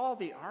 all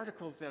the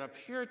articles that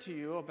appear to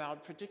you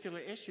about particular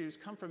issues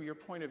come from your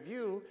point of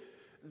view,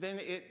 then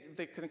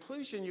the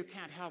conclusion you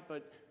can't help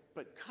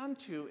but come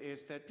to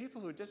is that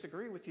people who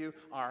disagree with you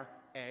are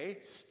A,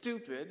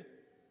 stupid,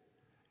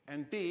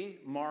 and B,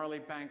 morally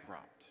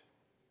bankrupt.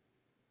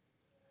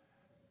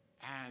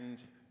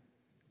 And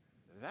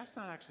that's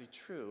not actually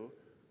true.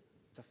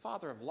 The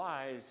father of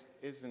lies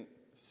isn't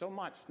so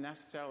much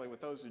necessarily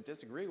with those who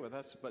disagree with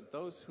us, but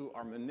those who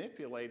are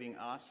manipulating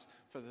us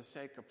for the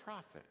sake of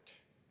profit.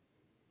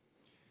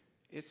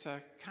 It's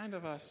a kind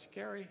of a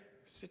scary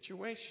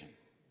situation.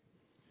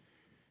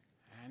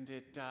 And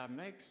it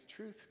makes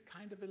truth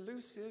kind of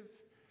elusive,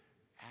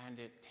 and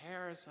it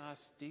tears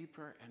us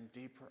deeper and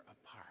deeper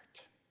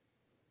apart.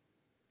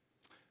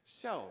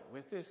 So,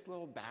 with this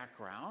little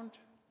background,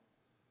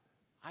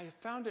 I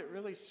found it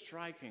really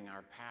striking,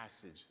 our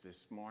passage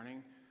this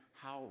morning,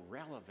 how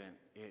relevant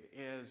it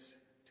is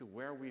to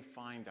where we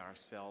find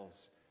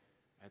ourselves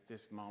at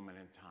this moment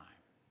in time.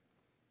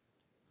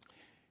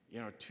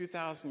 You know,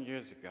 2,000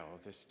 years ago,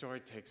 this story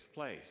takes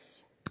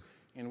place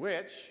in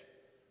which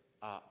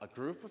a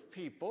group of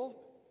people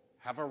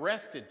have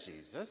arrested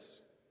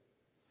Jesus.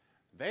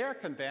 They are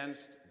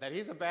convinced that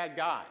he's a bad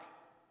guy.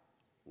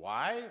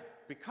 Why?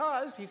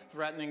 Because he's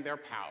threatening their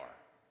power.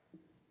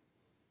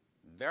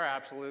 They're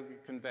absolutely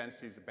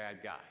convinced he's a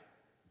bad guy.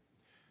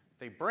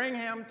 They bring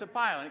him to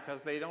Pilate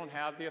because they don't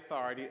have the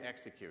authority to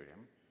execute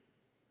him.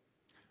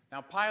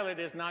 Now, Pilate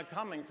is not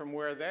coming from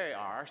where they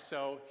are,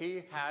 so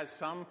he has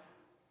some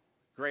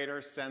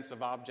greater sense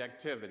of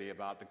objectivity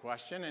about the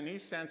question, and he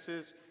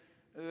senses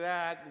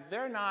that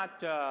they're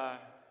not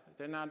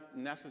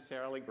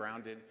necessarily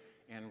grounded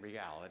in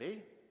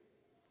reality.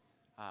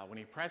 When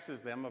he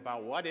presses them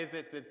about what is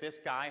it that this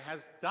guy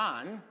has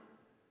done,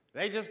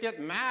 they just get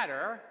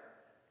madder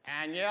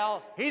and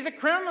yell, "He's a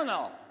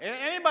criminal."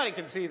 Anybody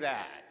can see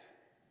that,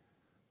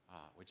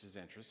 which is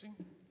interesting.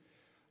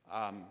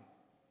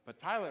 But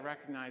Pilate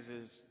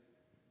recognizes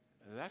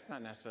that's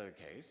not necessarily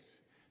the case.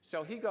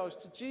 So he goes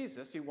to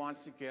Jesus. He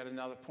wants to get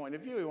another point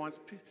of view. He wants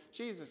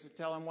Jesus to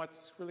tell him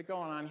what's really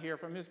going on here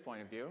from his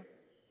point of view.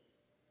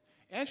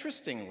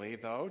 Interestingly,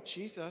 though,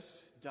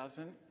 Jesus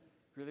doesn't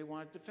really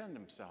want to defend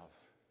himself.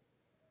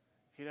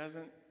 He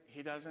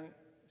doesn't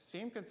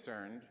seem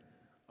concerned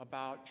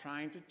about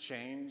trying to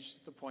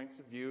change the points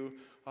of view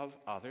of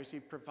others. He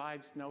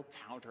provides no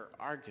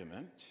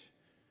counter-argument.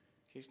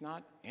 He's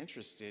not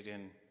interested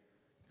in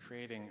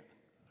creating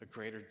a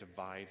greater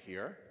divide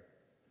here.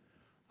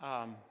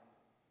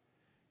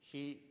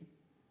 He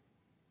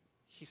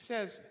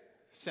says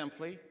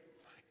simply,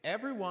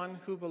 "Everyone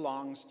who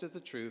belongs to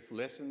the truth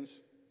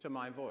listens to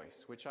my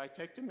voice," which I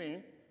take to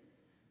mean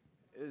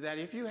that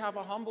if you have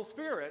a humble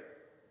spirit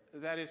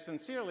that is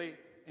sincerely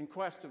in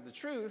quest of the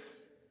truth,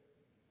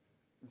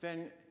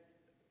 then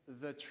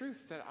the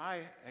truth that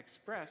I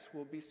express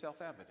will be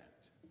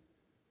self-evident.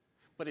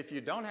 But if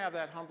you don't have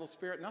that humble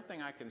spirit,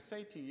 nothing I can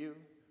say to you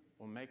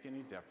will make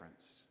any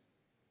difference.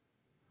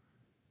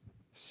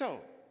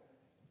 So,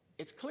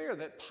 it's clear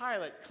that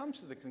Pilate comes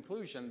to the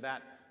conclusion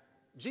that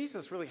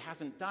Jesus really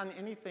hasn't done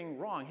anything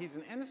wrong. He's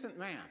an innocent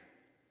man,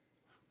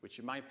 which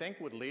you might think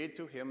would lead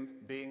to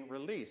him being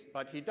released.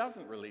 But he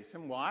doesn't release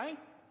him. Why?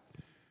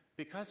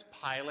 Because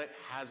Pilate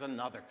has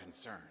another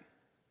concern.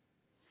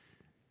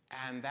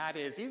 And that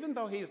is, even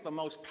though he's the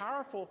most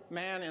powerful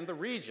man in the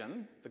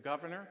region, the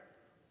governor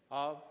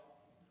of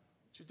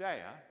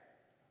Judea,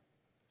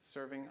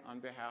 serving on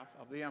behalf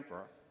of the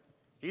emperor,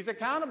 he's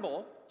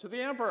accountable to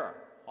the emperor,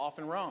 off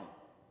in Rome.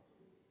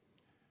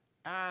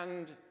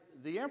 And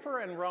the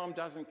emperor in Rome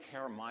doesn't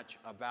care much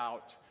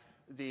about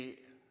the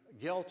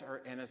guilt or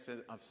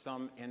innocence of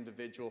some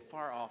individual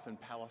far off in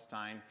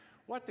Palestine.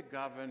 What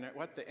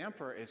the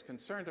emperor is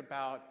concerned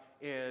about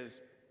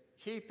is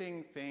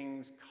keeping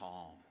things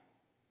calm.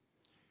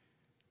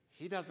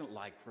 He doesn't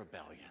like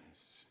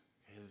rebellions.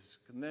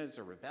 When there's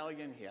a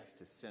rebellion, he has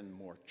to send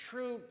more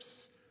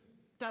troops.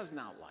 Does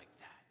not like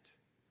that.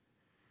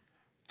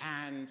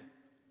 And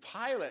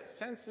Pilate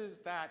senses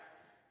that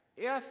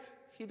if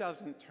he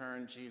doesn't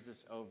turn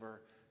Jesus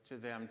over to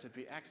them to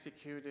be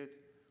executed,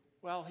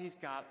 well, he's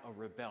got a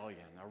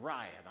rebellion, a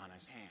riot on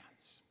his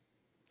hands.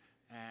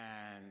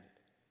 And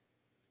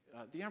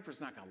the emperor's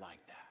not going to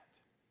like that.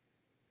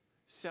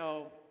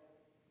 So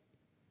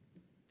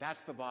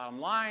that's the bottom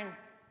line.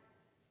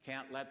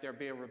 Can't let there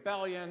be a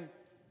rebellion.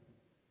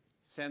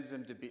 Sends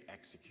him to be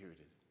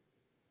executed,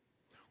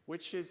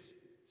 which is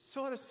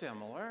sort of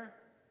similar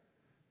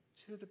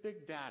to the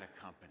big data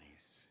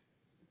companies.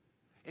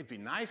 It'd be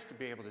nice to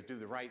be able to do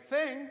the right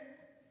thing,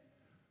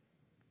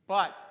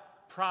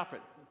 but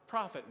profit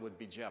would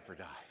be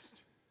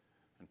jeopardized.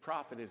 And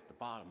profit is the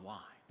bottom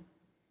line.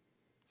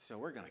 So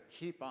we're going to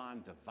keep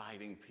on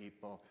dividing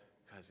people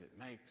because it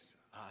makes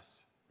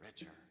us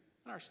richer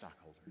and our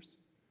stockholders.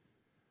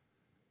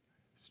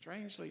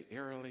 Strangely,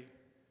 eerily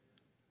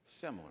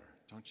similar,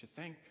 don't you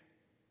think?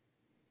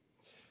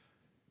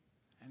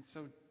 And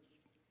so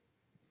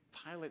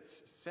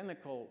Pilate's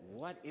cynical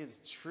 "what is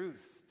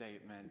truth"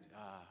 statement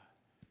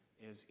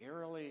is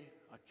eerily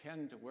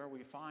akin to where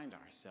we find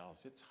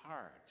ourselves. It's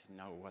hard to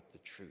know what the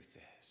truth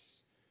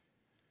is.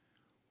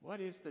 What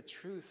is the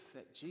truth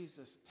that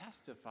Jesus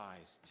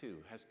testifies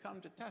to, has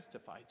come to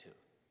testify to?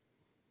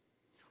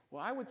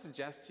 Well, I would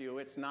suggest to you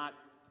it's not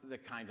the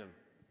kind of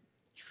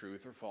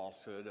truth or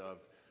falsehood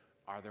of,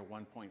 are there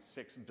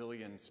 1.6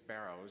 billion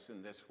sparrows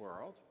in this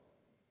world?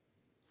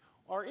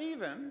 Or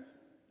even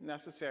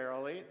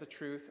necessarily the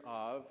truth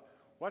of,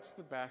 what's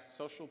the best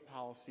social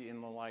policy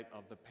in the light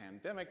of the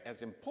pandemic,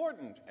 as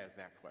important as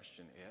that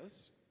question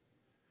is.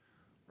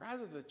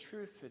 Rather, the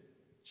truth that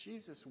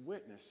Jesus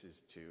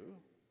witnesses to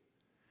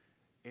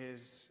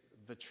is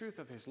the truth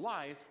of his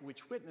life,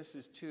 which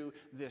witnesses to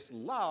this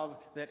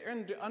love that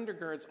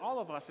undergirds all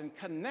of us and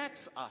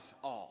connects us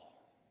all.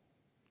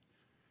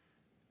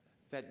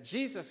 That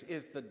Jesus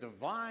is the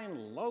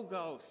divine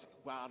logos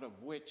out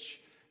of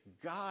which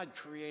God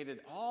created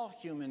all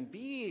human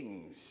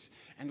beings,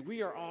 and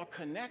we are all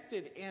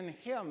connected in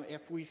him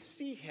if we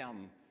see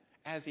him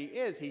as he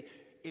is.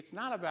 It's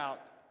not about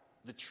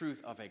the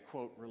truth of a,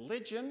 quote,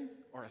 religion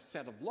or a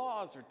set of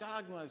laws or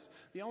dogmas.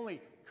 The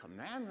only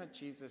commandment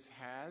Jesus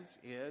has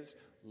is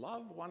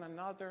love one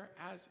another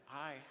as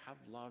I have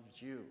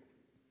loved you.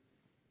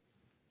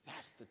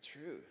 That's the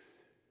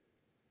truth.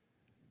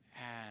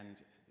 And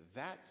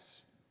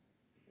that's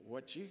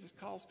what Jesus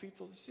calls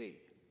people to see.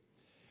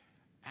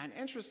 And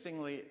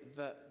interestingly,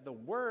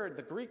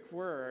 the Greek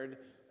word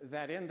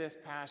that in this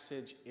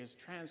passage is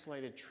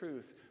translated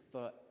truth,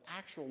 the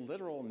actual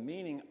literal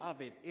meaning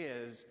of it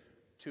is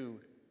to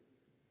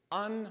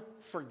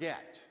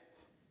unforget.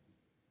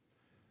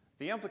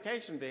 The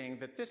implication being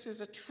that this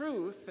is a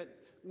truth that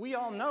we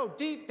all know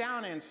deep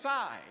down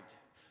inside,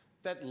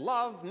 that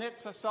love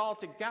knits us all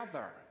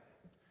together,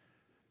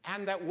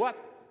 and that what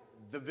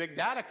the big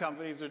data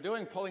companies are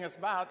doing, pulling us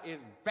about,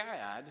 is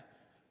bad.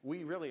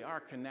 We really are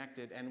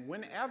connected. And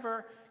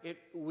whenever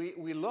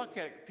we look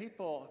at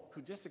people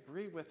who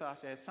disagree with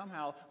us as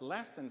somehow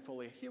less than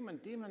fully human,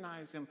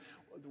 demonize them,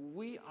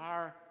 we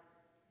are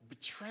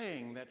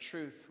betraying that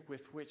truth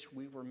with which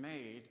we were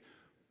made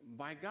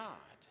by God,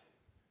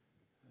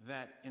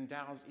 that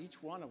endows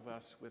each one of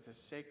us with a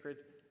sacred,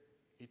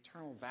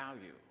 eternal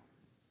value.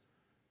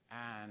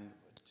 And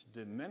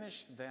to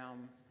diminish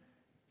them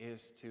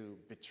is to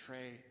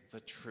betray the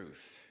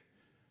truth.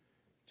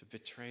 To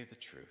betray the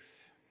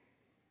truth.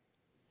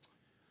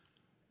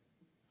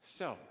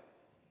 So,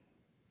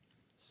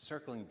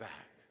 circling back,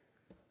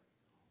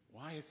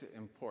 why is it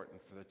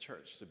important for the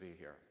church to be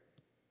here?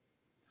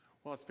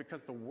 Well, it's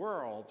because the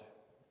world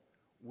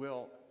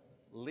will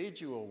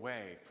lead you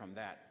away from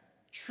that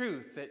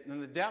truth that in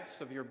the depths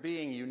of your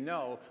being you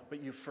know,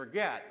 but you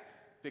forget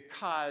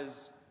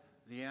because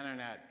the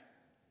internet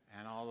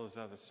and all those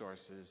other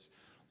sources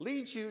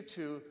lead you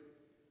to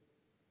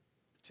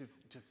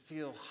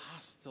feel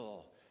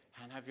hostile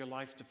and have your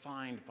life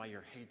defined by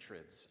your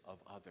hatreds of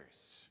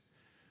others.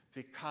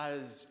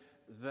 Because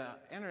the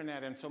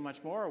internet and so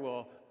much more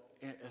will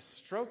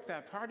stroke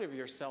that part of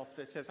yourself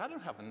that says, I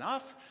don't have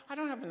enough, I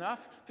don't have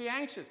enough. Be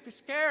anxious, be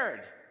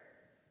scared.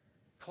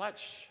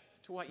 Clutch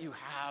to what you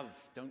have,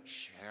 don't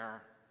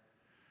share.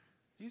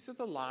 These are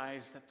the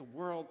lies that the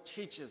world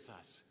teaches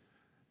us.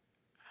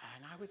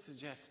 And I would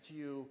suggest to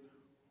you,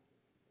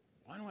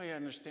 one way of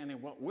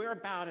understanding what we're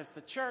about as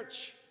the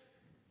church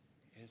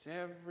is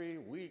every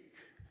week,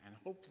 and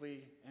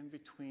hopefully in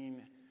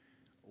between,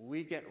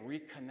 we get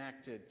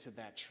reconnected to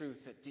that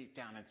truth that deep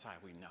down inside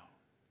we know.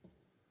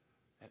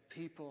 That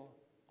people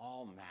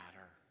all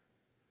matter.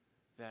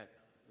 That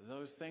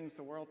those things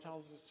the world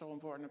tells us so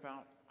important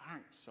about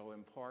aren't so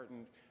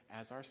important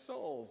as our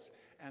souls.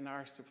 And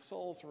our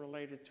souls are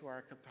related to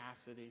our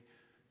capacity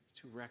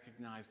to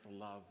recognize the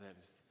love that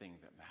is the thing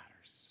that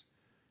matters.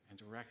 And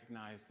to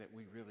recognize that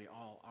we really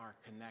all are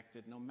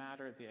connected no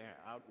matter the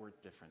outward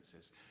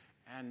differences.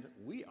 And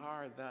we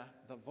are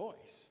the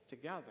voice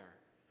together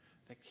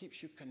that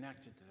keeps you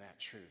connected to that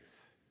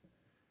truth.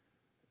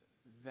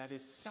 That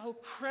is so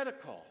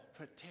critical,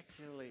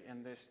 particularly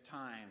in this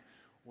time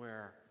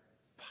where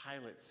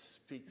Pilate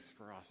speaks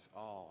for us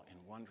all in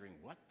wondering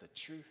what the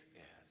truth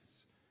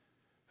is.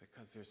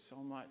 Because there's so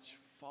much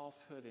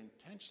falsehood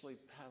intentionally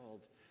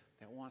peddled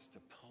that wants to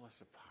pull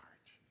us apart.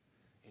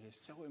 It is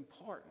so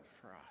important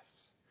for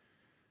us.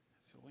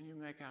 So when you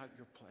make out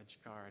your pledge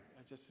card,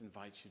 I just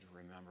invite you to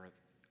remember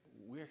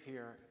we're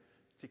here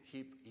to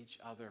keep each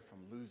other from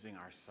losing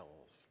our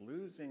souls,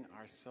 losing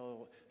our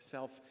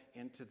self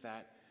into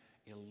that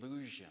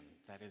illusion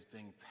that is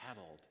being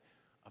peddled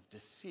of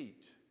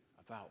deceit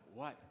about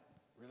what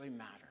really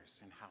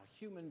matters and how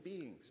human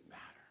beings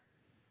matter.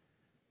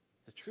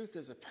 The truth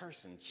is a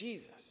person,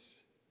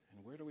 Jesus.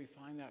 And where do we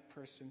find that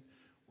person?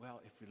 Well,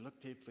 if we look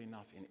deeply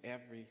enough in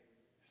every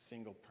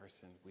single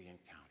person we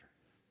encounter.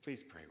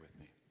 Please pray with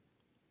me.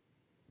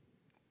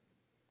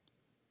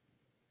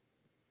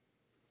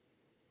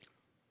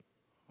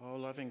 Oh,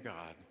 loving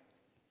God,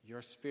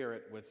 your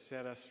Spirit would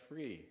set us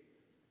free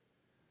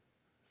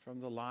from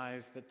the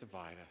lies that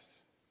divide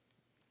us.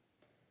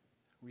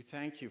 We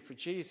thank you for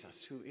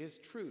Jesus, who is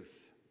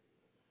truth.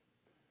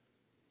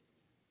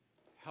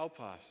 Help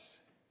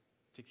us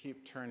to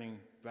keep turning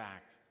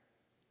back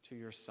to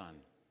your Son.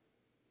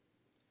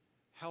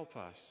 Help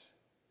us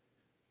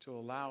to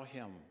allow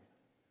him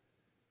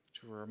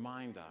to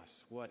remind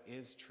us what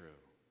is true.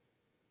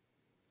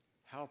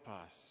 Help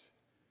us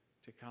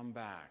to come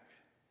back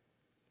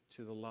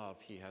to the love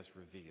he has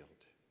revealed.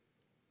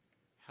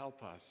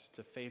 Help us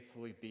to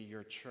faithfully be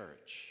your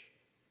church.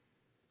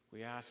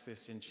 We ask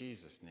this in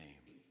Jesus'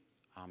 name.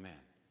 Amen.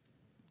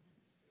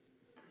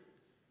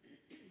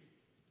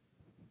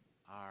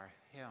 Our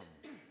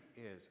hymn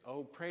is,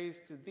 O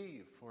praise to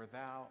thee, for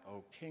thou,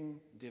 O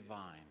King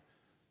divine,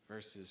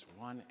 verses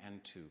 1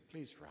 and 2.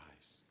 Please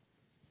rise.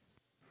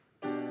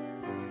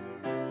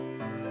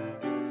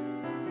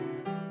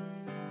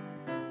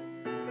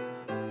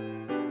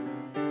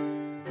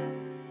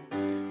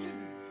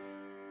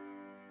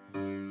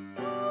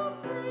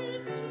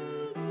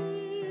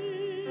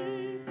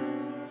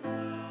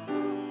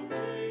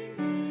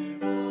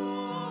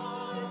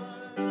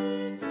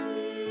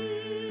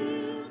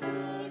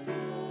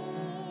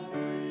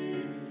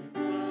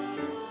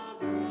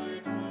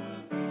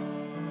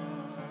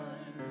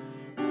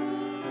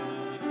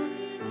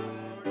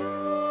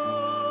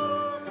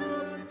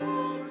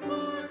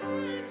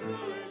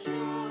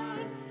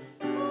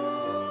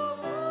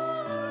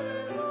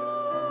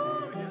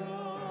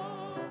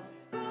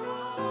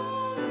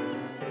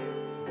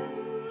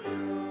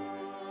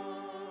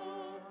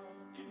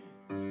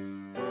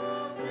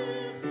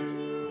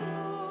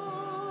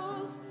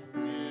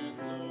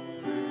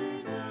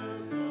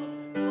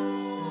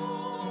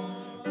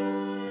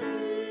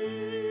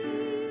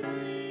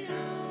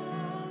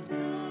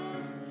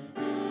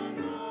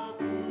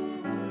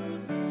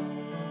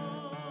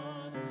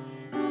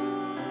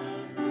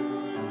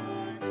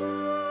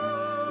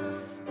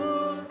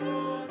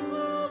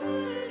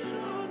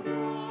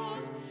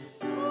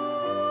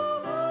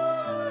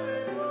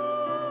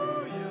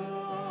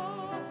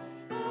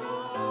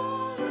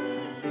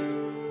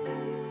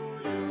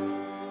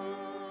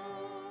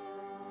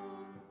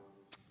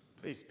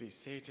 Please be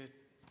seated.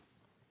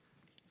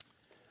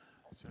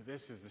 So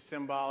this is the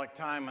symbolic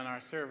time in our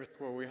service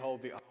where we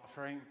hold the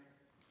offering.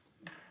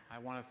 I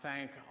want to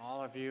thank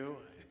all of you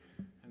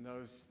and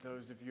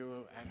those of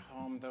you at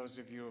home, those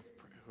of you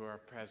who are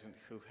present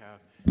who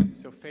have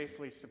so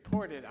faithfully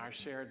supported our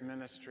shared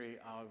ministry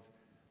of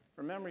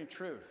remembering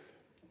truth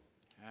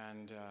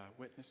and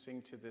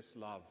witnessing to this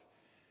love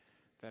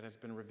that has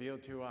been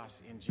revealed to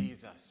us in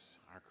Jesus,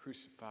 our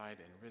crucified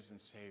and risen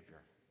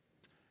Savior.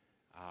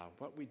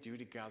 What we do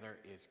together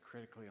is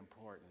critically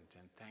important,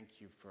 and thank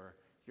you for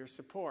your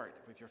support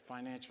with your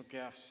financial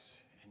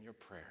gifts and your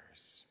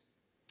prayers.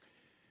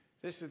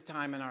 This is the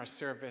time in our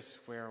service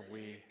where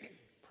we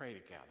pray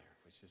together,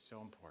 which is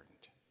so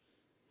important.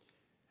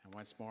 And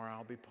once more,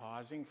 I'll be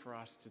pausing for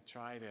us to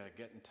try to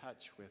get in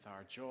touch with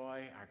our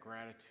joy, our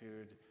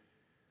gratitude,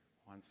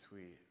 once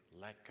we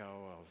let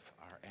go of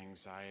our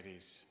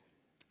anxieties.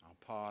 I'll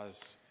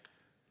pause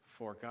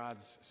for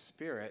God's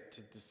Spirit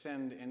to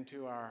descend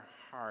into our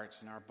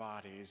hearts and our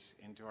bodies,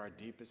 into our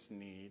deepest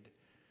need,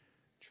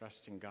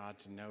 trusting God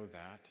to know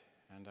that.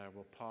 And I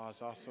will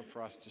pause also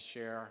for us to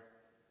share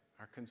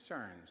our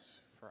concerns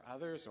for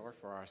others or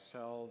for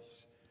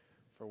ourselves,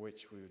 for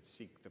which we would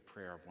seek the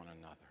prayer of one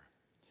another.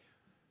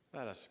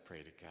 Let us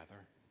pray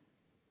together.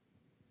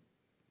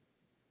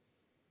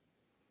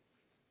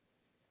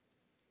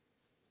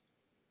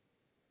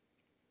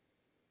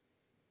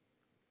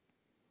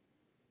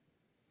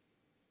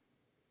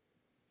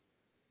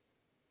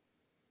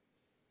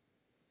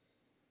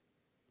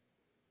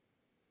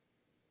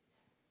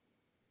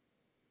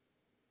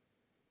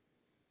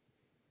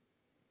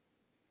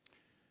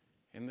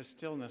 In the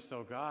stillness,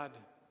 O God,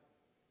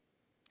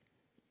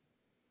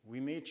 we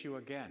meet you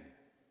again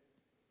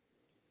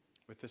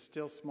with the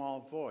still small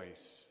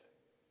voice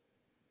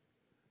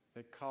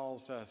that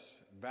calls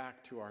us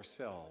back to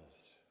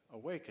ourselves,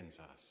 awakens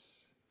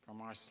us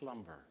from our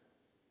slumber,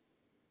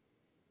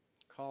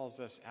 calls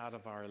us out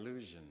of our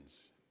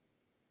illusions,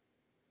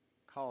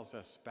 calls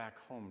us back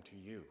home to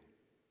you.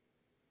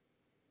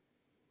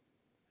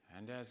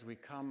 And as we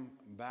come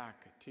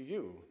back to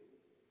you,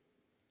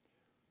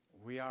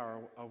 we are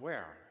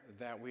aware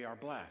that we are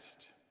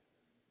blessed,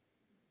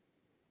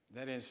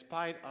 that in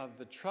spite of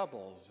the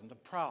troubles and the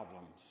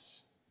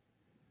problems,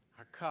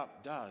 our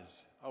cup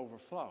does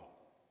overflow.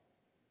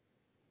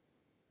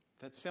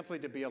 That simply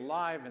to be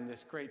alive in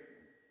this great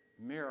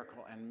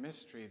miracle and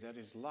mystery that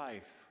is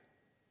life,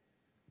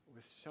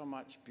 with so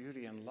much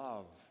beauty and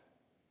love,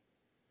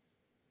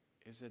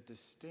 is a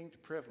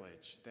distinct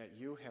privilege that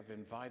you have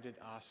invited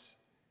us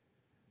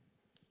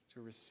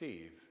to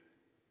receive.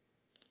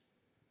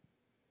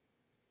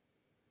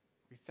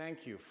 We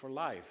thank you for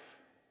life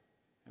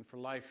and for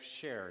life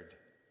shared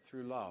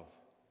through love.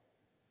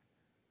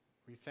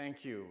 We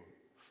thank you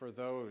for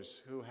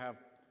those who have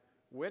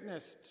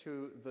witnessed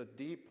to the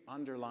deep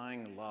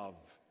underlying love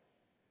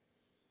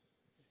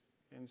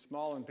in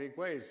small and big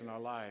ways in our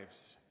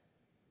lives.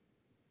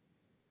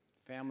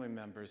 Family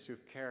members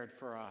who've cared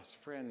for us,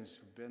 friends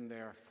who've been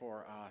there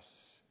for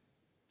us,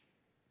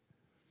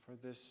 for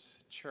this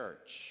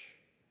church,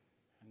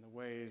 and the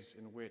ways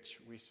in which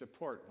we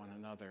support one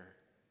another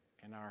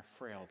in our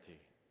frailty.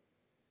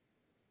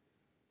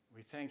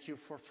 We thank you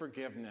for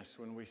forgiveness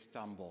when we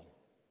stumble.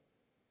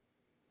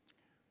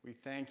 We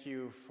thank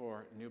you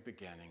for new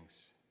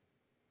beginnings.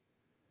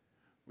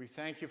 We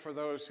thank you for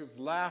those who've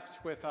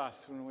laughed with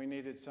us when we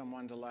needed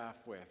someone to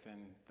laugh with,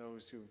 and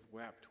those who've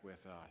wept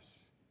with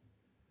us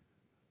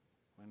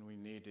when we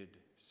needed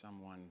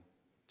someone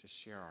to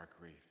share our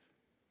grief.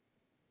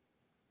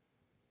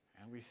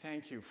 And we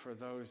thank you for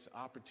those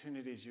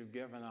opportunities you've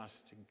given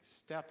us to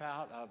step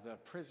out of the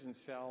prison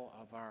cell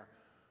of our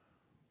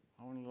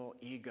own little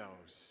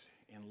egos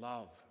in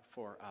love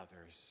for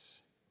others.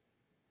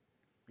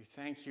 We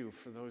thank you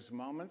for those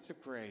moments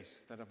of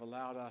grace that have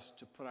allowed us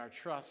to put our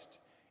trust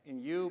in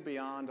you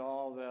beyond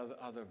all the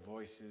other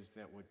voices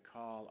that would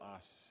call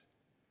us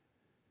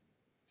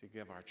to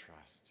give our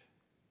trust.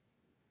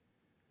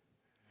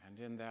 And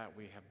in that,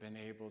 we have been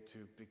able to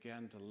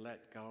begin to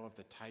let go of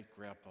the tight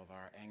grip of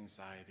our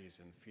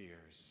anxieties and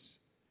fears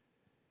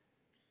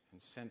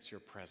and sense your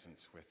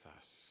presence with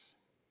us.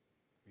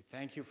 We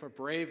thank you for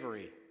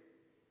bravery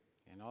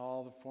in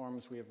all the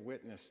forms we have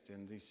witnessed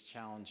in these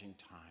challenging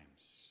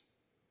times.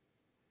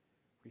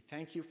 We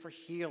thank you for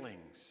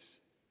healings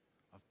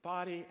of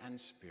body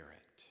and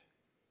spirit.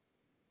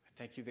 I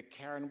thank you that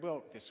Karen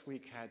Wilk this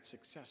week had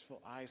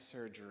successful eye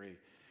surgery,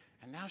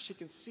 and now she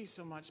can see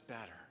so much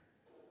better.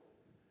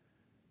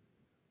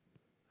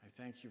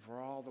 Thank you for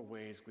all the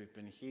ways we've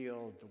been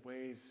healed, the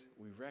ways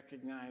we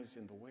recognize,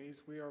 and the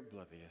ways we are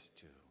oblivious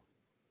to.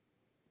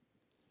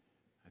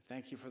 I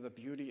thank you for the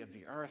beauty of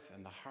the earth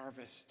and the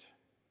harvest.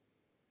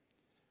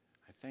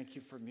 I thank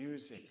you for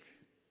music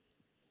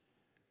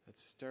that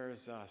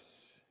stirs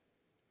us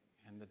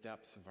in the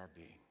depths of our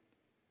being.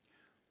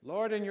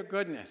 Lord, in your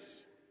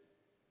goodness,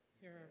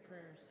 hear our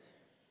prayers.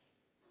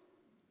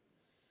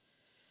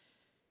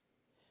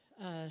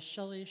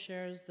 Shelley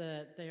shares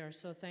that they are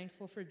so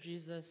thankful for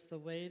Jesus, the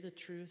way, the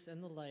truth,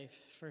 and the life,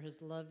 for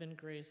his love and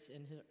grace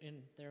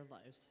in their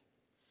lives.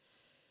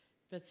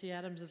 Betsy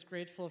Adams is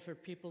grateful for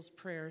people's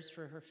prayers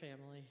for her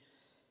family.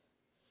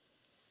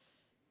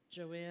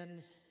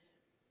 Joanne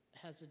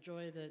has a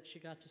joy that she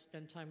got to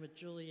spend time with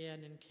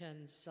Julianne and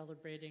Ken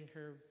celebrating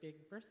her big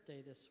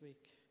birthday this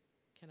week.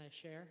 Can I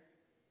share?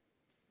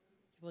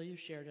 Well, you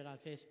shared it on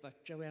Facebook.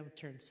 Joanne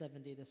turned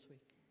 70 this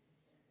week,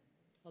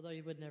 although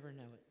you would never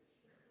know it.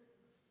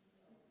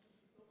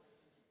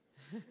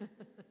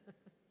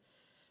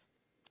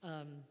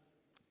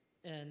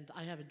 And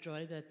I have a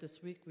joy that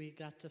this week we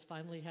got to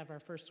finally have our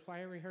first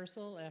choir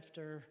rehearsal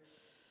after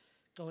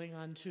going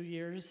on 2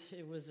 years.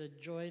 It was a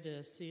joy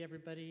to see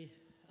everybody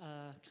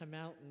come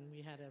out, and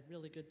we had a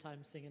really good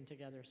time singing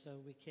together, so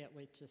we can't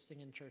wait to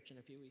sing in church in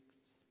a few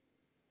weeks.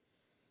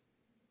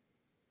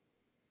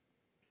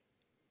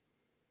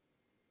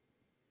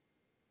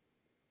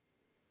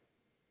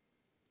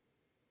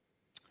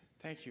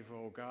 Thank you,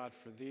 oh God,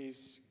 for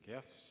these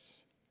gifts.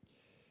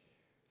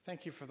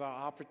 Thank you for the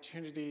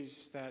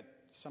opportunities that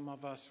some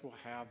of us will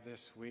have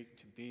this week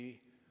to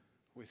be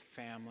with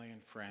family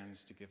and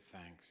friends to give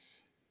thanks.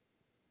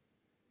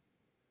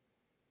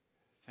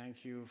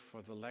 Thank you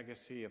for the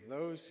legacy of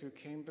those who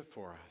came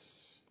before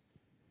us,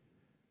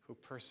 who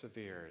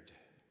persevered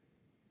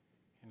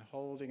in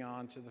holding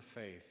on to the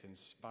faith in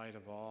spite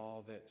of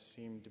all that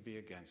seemed to be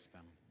against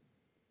them.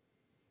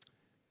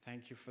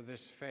 Thank you for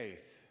this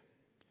faith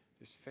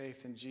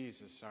in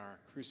Jesus, our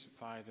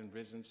crucified and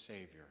risen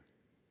Savior,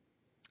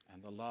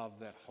 and the love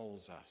that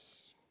holds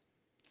us.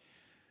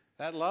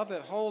 That love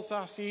that holds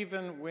us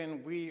even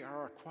when we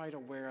are quite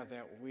aware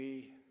that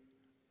we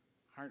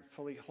aren't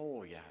fully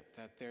whole yet,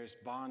 that there's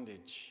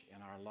bondage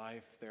in our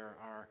life. There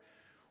are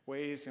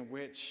ways in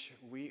which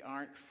we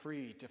aren't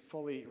free to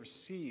fully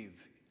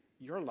receive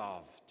your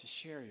love, to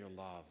share your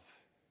love.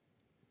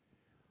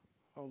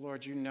 Oh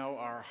Lord, you know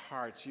our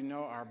hearts, you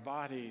know our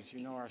bodies, you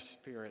know our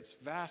spirits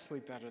vastly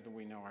better than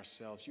we know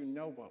ourselves. You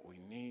know what we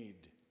need.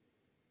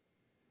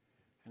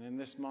 And in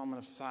this moment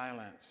of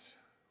silence,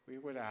 we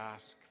would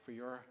ask for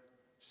your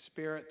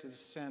Spirit to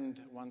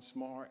descend once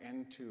more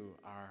into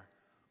our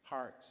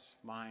hearts,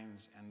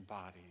 minds, and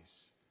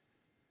bodies,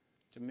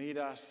 to meet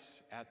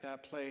us at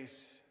that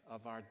place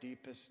of our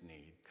deepest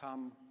need.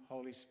 Come,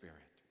 Holy Spirit.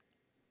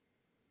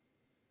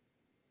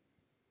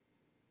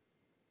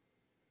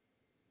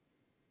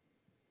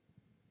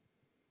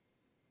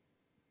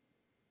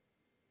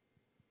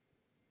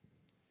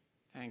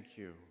 Thank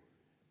you.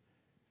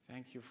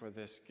 Thank you for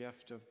this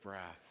gift of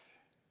breath.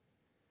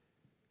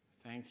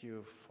 Thank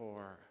you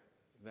for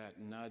that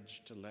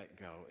nudge to let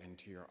go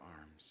into your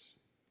arms.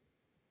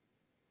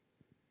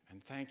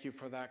 And thank you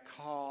for that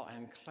call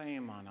and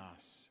claim on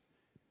us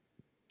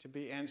to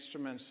be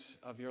instruments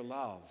of your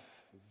love,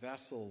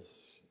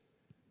 vessels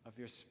of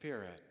your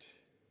Spirit.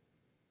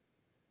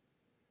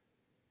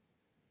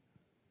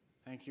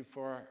 Thank you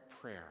for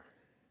prayer.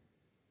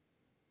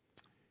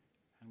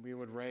 And we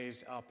would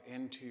raise up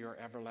into your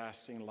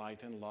everlasting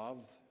light and love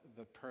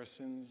the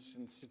persons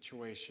and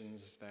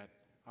situations that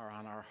are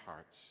on our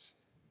hearts.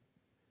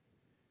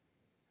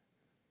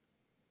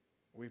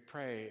 We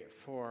pray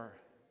for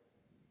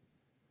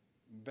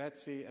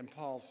Betsy and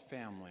Paul's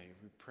family.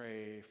 We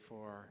pray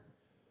for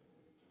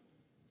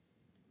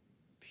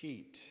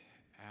Pete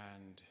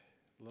and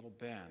little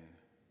Ben,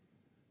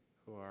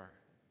 who are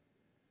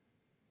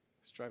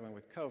struggling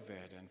with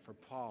COVID, and for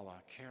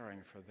Paula, caring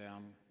for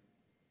them.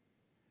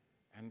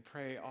 And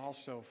pray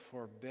also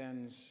for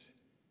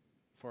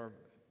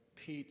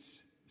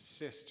Pete's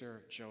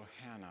sister,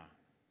 Johanna,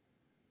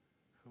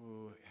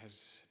 who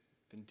has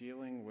been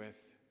dealing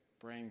with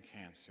brain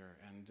cancer,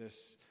 and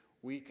this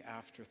week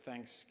after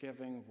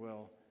Thanksgiving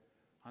will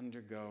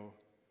undergo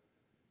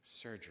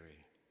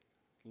surgery.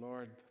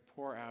 Lord,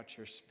 pour out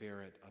your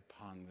Spirit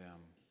upon them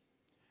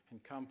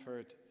and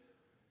comfort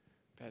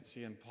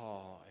Betsy and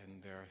Paul in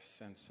their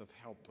sense of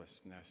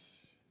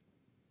helplessness.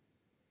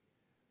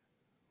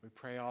 We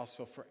pray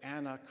also for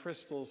Anna,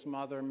 Crystal's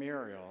mother,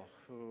 Muriel,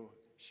 who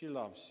she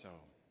loves so,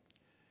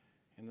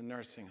 in the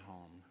nursing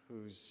home,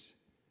 whose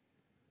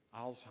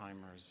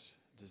Alzheimer's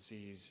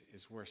disease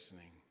is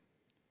worsening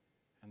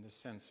and the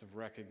sense of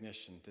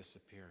recognition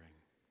disappearing.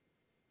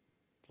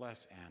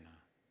 Bless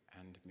Anna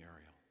and Muriel.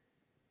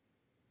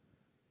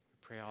 We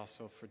pray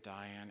also for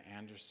Diane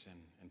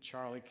Anderson and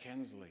Charlie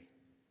Kinsley,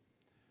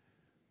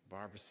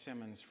 Barbara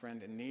Simmons'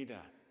 friend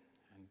Anita,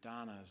 and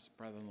Donna's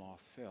brother-in-law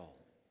Phil.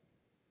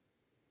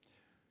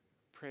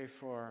 Pray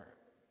for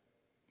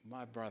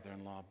my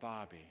brother-in-law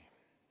Bobby,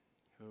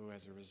 who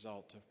as a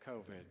result of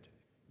COVID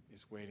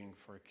is waiting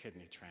for a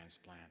kidney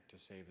transplant to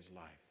save his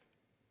life.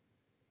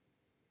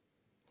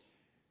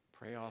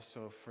 Pray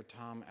also for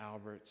Tom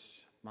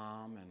Albert's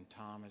mom and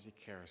Tom as he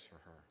cares for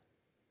her.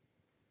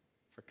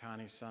 For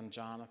Connie's son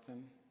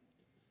Jonathan,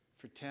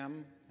 for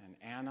Tim and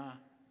Anna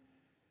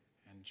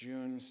and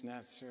June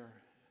Snetzer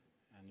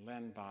and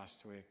Len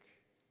Bostwick,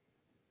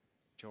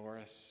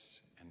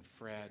 Doris and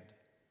Fred,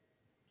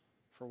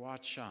 for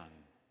Wat Shun,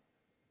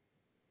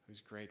 who's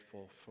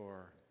grateful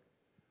for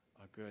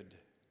a good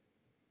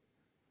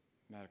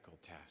medical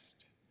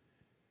test.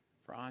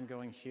 For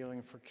ongoing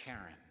healing for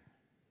Karen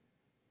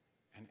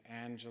and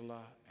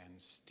Angela and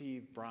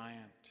Steve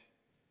Bryant,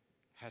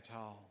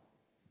 Hetal,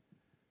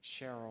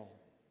 Cheryl,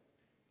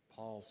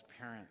 Paul's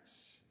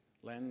parents,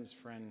 Len's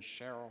friend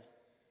Cheryl,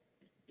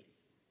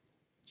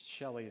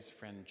 Shelley's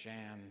friend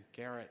Jan,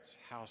 Garrett's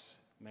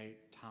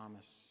housemate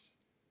Thomas,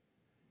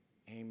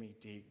 Amy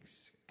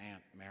Deeks'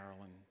 Aunt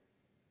Marilyn,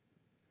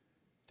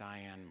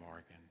 Diane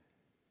Morgan,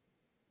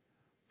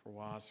 for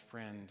Wa's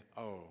friend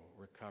O,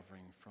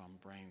 recovering from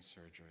brain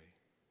surgery,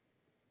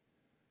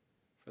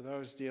 for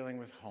those dealing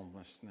with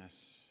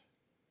homelessness,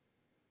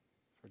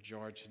 for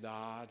George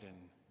Dodd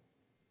and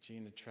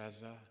Gina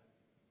Trezza.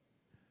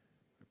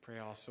 We pray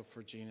also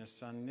for Gina's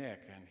son Nick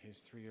and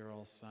his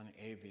 3-year-old son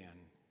Avian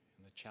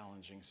in the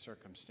challenging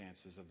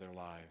circumstances of their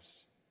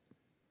lives.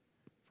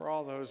 For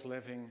all those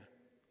living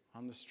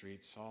on the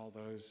streets, all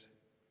those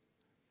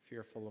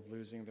fearful of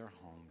losing their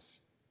homes,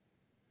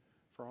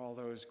 for all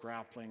those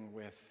grappling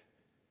with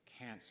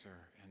cancer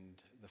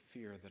and the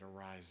fear that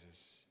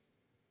arises.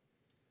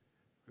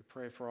 We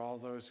pray for all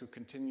those who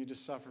continue to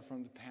suffer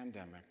from the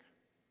pandemic,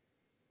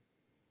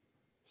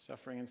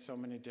 suffering in so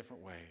many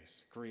different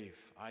ways: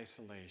 grief,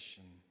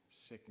 isolation,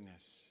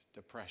 sickness,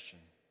 depression.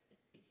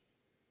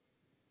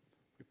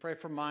 We pray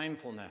for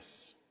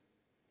mindfulness,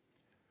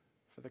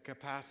 for the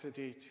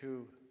capacity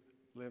to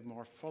live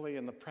more fully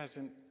in the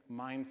present,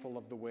 mindful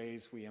of the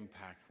ways we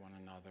impact one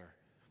another,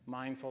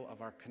 mindful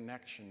of our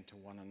connection to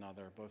one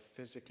another, both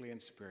physically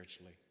and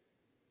spiritually.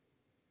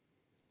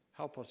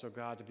 Help us, O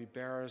God, to be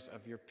bearers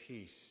of your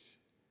peace,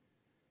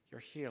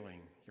 your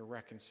healing, your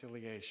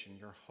reconciliation,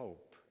 your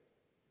hope.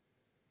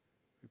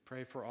 We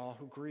pray for all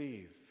who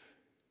grieve.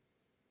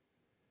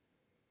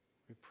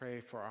 We pray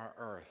for our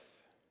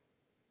earth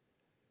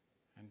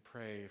and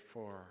pray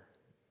for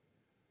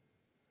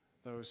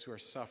those who are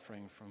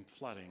suffering from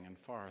flooding and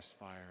forest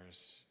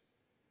fires,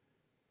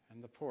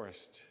 and the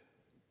poorest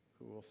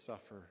who will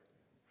suffer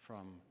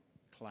from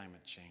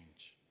climate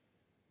change.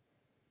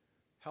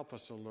 Help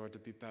us, O Lord, to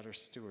be better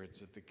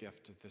stewards of the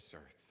gift of this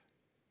earth.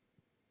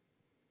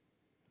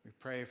 We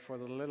pray for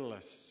the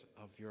littlest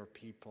of your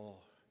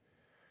people,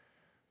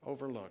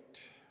 overlooked,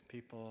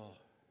 people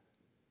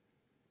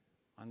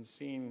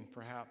unseen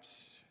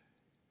perhaps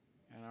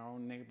in our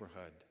own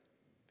neighborhood,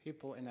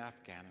 people in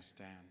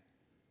Afghanistan,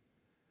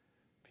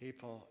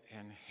 people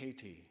in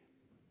Haiti,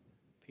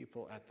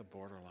 people at the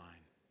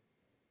borderline,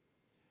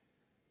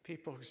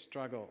 people who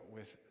struggle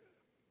with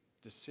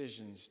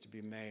decisions to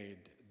be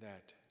made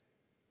that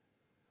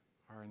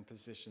are in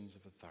positions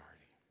of authority.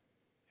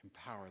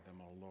 Empower them,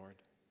 O Lord.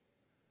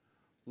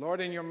 Lord,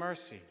 in your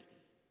mercy,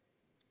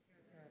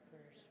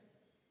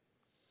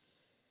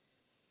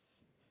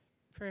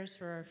 prayers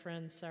for our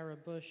friend Sarah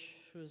Bush,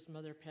 whose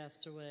mother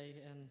passed away,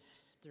 and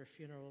their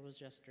funeral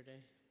was yesterday.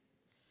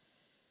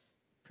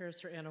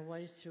 Prayers for Anna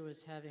Weiss, who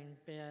is having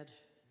bad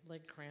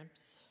leg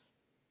cramps.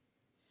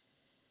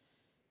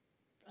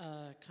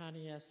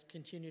 Connie asks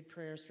continued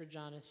prayers for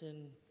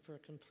Jonathan for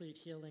complete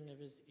healing of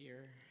his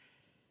ear.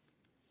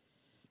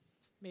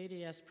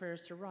 Mady asked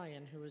prayers to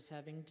Ryan, who was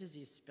having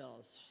dizzy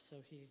spells, so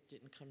he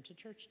didn't come to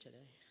church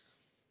today.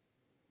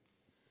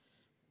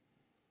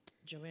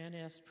 Joanne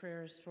asked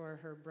prayers for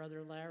her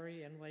brother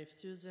Larry and wife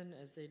Susan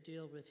as they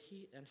deal with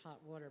heat and hot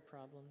water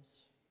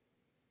problems.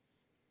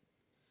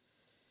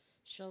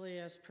 Shelley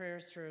asked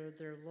prayers for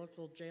their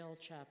local jail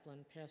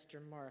chaplain,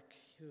 Pastor Mark,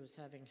 who is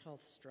having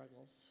health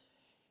struggles.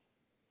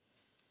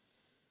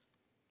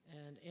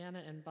 And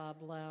Anna and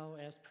Bob Lau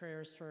asked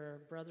prayers for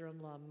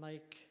brother-in-law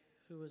Mike,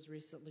 who was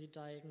recently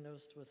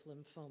diagnosed with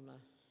lymphoma.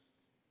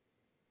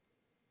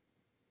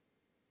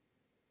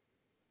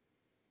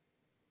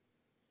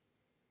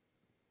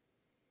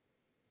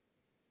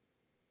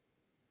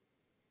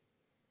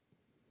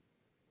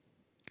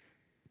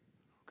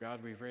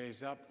 God, we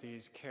raise up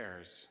these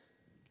cares,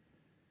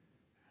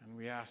 and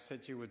we ask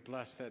that you would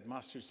bless that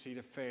mustard seed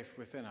of faith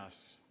within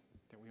us,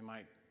 that we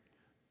might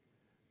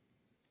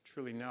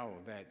truly know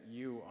that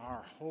you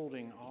are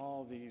holding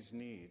all these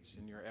needs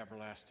in your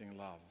everlasting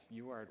love.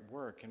 You are at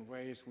work in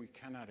ways we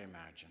cannot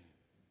imagine.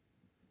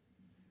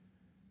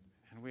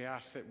 And we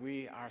ask that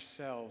we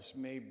ourselves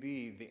may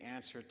be the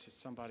answer to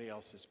somebody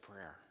else's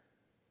prayer,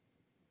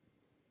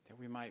 that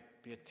we might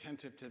be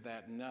attentive to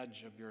that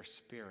nudge of your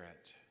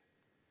Spirit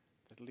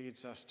that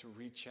leads us to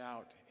reach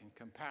out in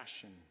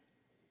compassion,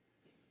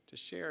 to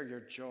share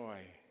your joy,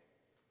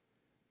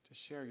 to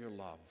share your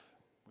love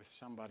with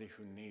somebody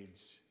who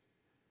needs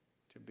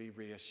to be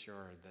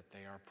reassured that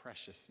they are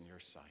precious in your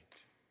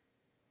sight.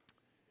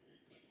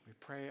 We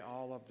pray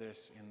all of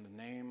this in the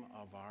name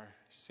of our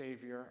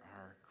Savior,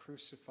 our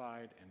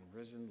crucified and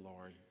risen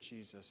Lord,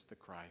 Jesus the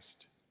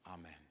Christ.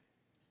 Amen.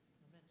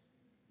 Amen.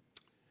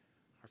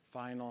 Our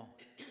final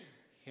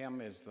hymn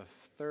is the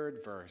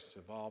third verse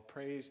of All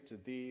Praise to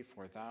Thee,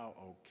 for Thou,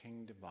 O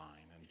King Divine.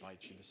 I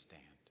invite you to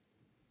stand.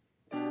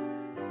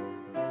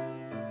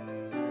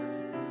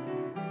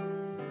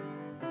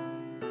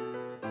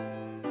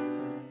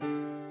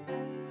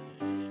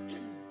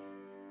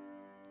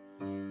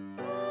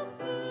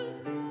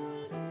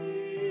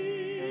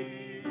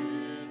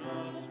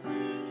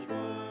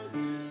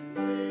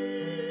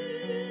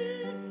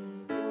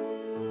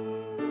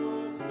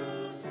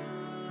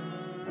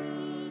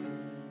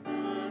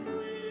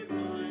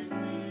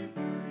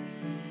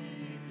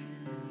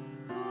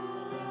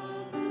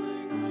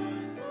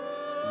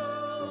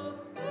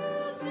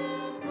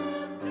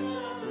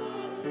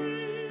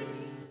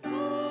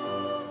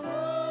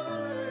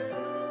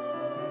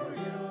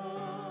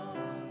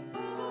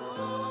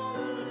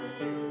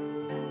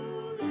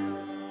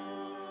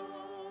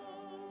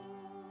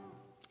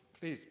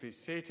 Please be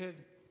seated.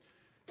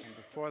 And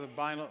before the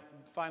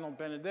final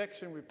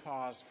benediction, we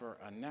pause for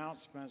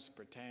announcements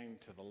pertaining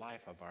to the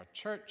life of our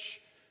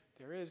church.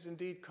 There is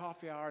indeed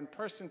coffee hour in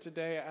person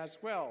today as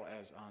well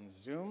as on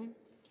Zoom.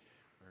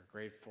 We're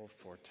grateful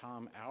for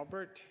Tom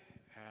Albert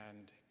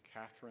and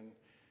Catherine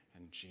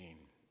and Jean.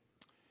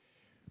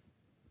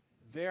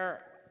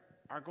 There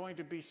are going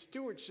to be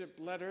stewardship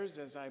letters,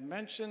 as I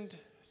mentioned,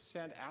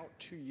 sent out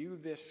to you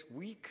this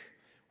week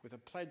with a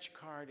pledge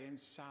card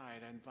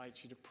inside. I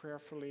invite you to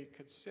prayerfully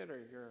consider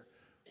your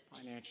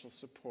financial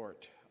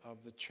support of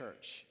the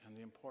church and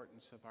the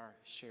importance of our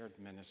shared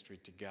ministry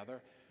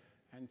together,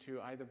 and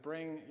to either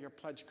bring your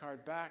pledge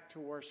card back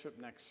to worship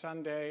next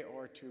Sunday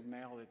or to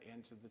mail it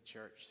into the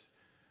church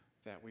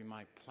that we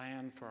might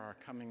plan for our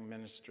coming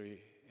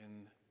ministry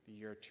in the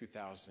year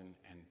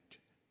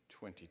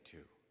 2022.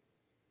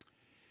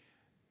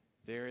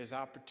 There is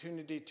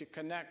opportunity to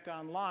connect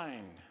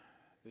online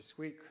this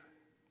week,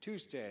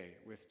 Tuesday,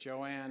 with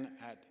Joanne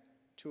at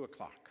 2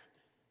 o'clock.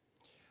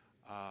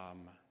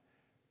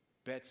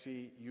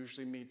 Betsy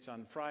usually meets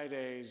on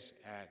Fridays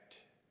at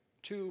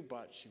 2,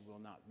 but she will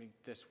not meet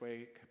this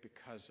week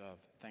because of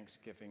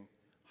Thanksgiving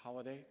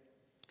holiday.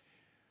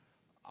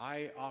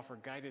 I offer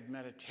guided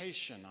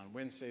meditation on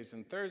Wednesdays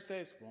and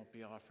Thursdays. Won't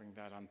be offering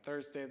that on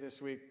Thursday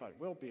this week, but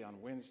will be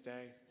on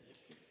Wednesday.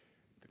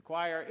 The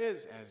choir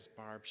is, as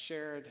Barb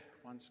shared,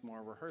 once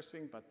more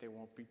rehearsing, but they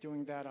won't be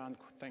doing that on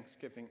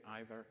Thanksgiving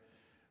either.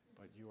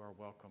 But you are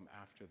welcome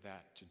after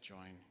that to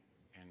join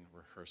in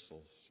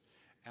rehearsals.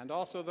 And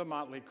also the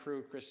Motley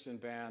Crue Christian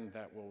Band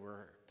that will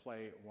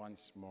play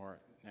once more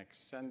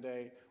next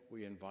Sunday.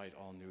 We invite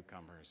all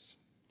newcomers.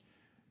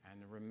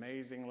 And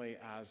amazingly,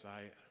 as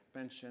I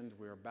mentioned,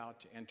 we're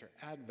about to enter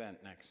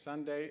Advent next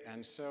Sunday,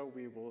 and so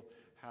we will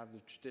have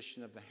the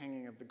tradition of the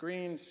hanging of the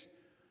greens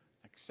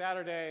next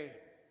Saturday,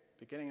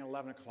 beginning at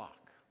 11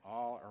 o'clock.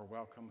 All are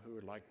welcome who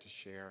would like to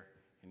share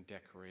in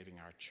decorating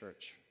our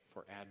church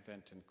for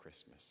Advent and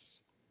Christmas.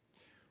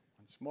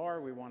 Once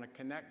more, we want to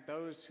connect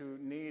those who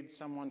need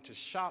someone to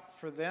shop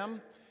for them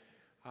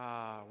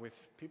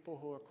with people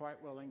who are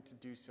quite willing to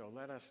do so.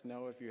 Let us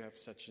know if you have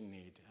such a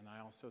need. And I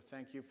also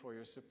thank you for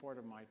your support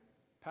of my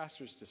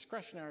pastor's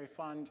discretionary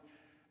fund.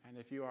 And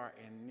if you are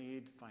in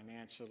need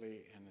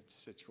financially in a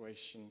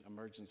situation,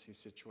 emergency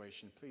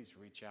situation, please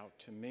reach out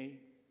to me.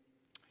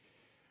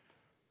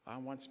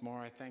 Once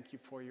more, I thank you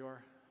for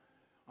your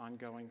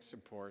ongoing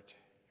support,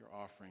 your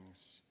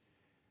offerings,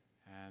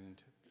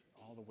 and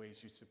all the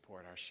ways you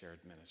support our shared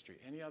ministry.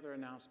 Any other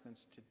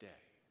announcements today?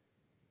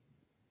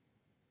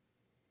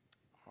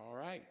 All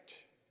right.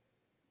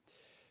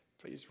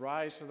 Please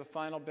rise for the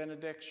final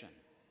benediction.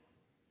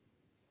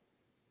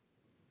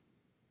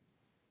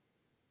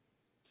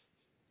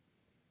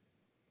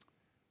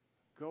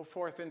 Go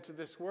forth into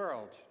this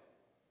world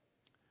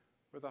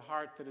with a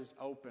heart that is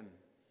open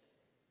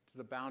to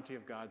the bounty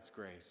of God's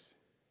grace.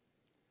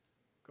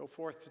 Go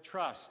forth to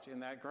trust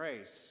in that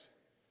grace,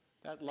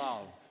 that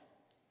love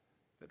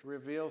that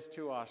reveals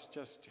to us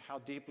just how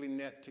deeply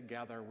knit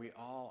together we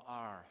all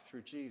are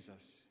through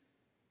Jesus.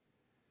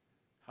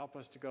 Help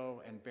us to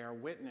go and bear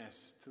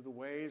witness to the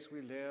ways we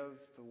live,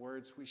 the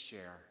words we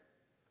share,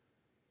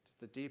 to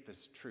the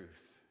deepest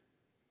truth,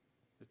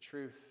 the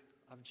truth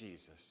of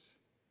Jesus.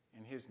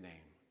 In his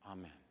name,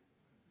 amen.